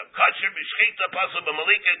 Means kasher b'shchita, pasul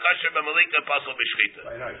b'malika, kasher b'malika, pasul b'shchita.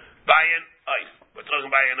 By an oif. We're talking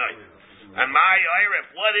by an oif. And my ayrev,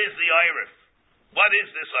 what is the ayrev? What is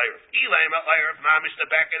this ayrev? Elaim ayrev, mamish the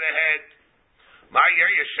back of the head. My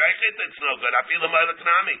area shaychit, it's no good. I feel the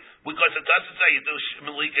kanami because it doesn't say you do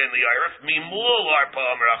malika in the ayrev. Mimul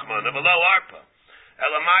arpa amrachman, below arpa.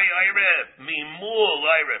 Elamai ayrev, mimul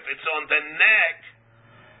ayrev. It's on the neck,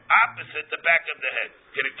 opposite the back of the head.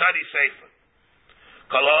 Kiriktadi sefer.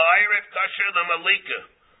 Kol ha'ayrev kasher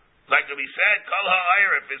l'malika. Like we said, kol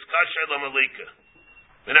ha'ayrev is kasher l'malika.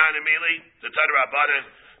 V'nanimili, the Tad Rabbanan,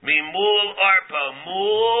 mimul arpa,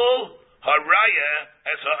 mul haraya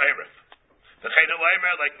as ha'ayrev. The Chayda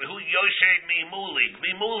Weimer, like who Yoshed Mimuli.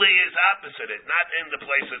 Mimuli is opposite it, not in the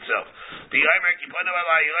place itself. The Eimer Kipanu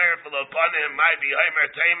Alai Yair Philopanim, might be Eimer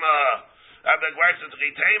Tema,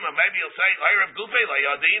 Tema, maybe you'll say Eirev Gufe La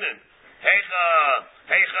Yadinin.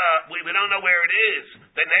 Hecha, we don't know where it is.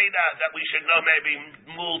 The Neda that we should know maybe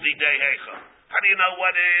Muldi De Hecha. How do you know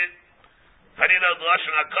what it is? How do you know the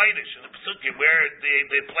Lashon HaKodesh in the Pesukim where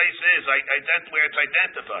the place is, where it's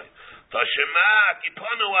identified? Tashema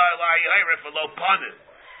kipanu alai ayrev v'lo panim.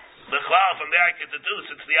 L'chlal, from there I can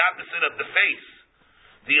deduce it's the opposite of the face.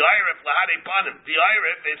 The ayrev lahadei panim. The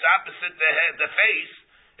ayrev is opposite the head, the face,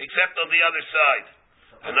 except on the other side.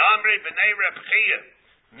 And amri b'nei Reb Chia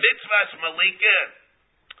mitzvahs malika.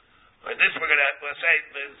 This we're we'll say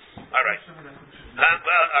this. All right.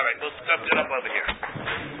 All right. We'll scuff it up over here.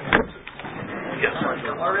 Yes. What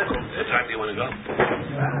time do you want to go?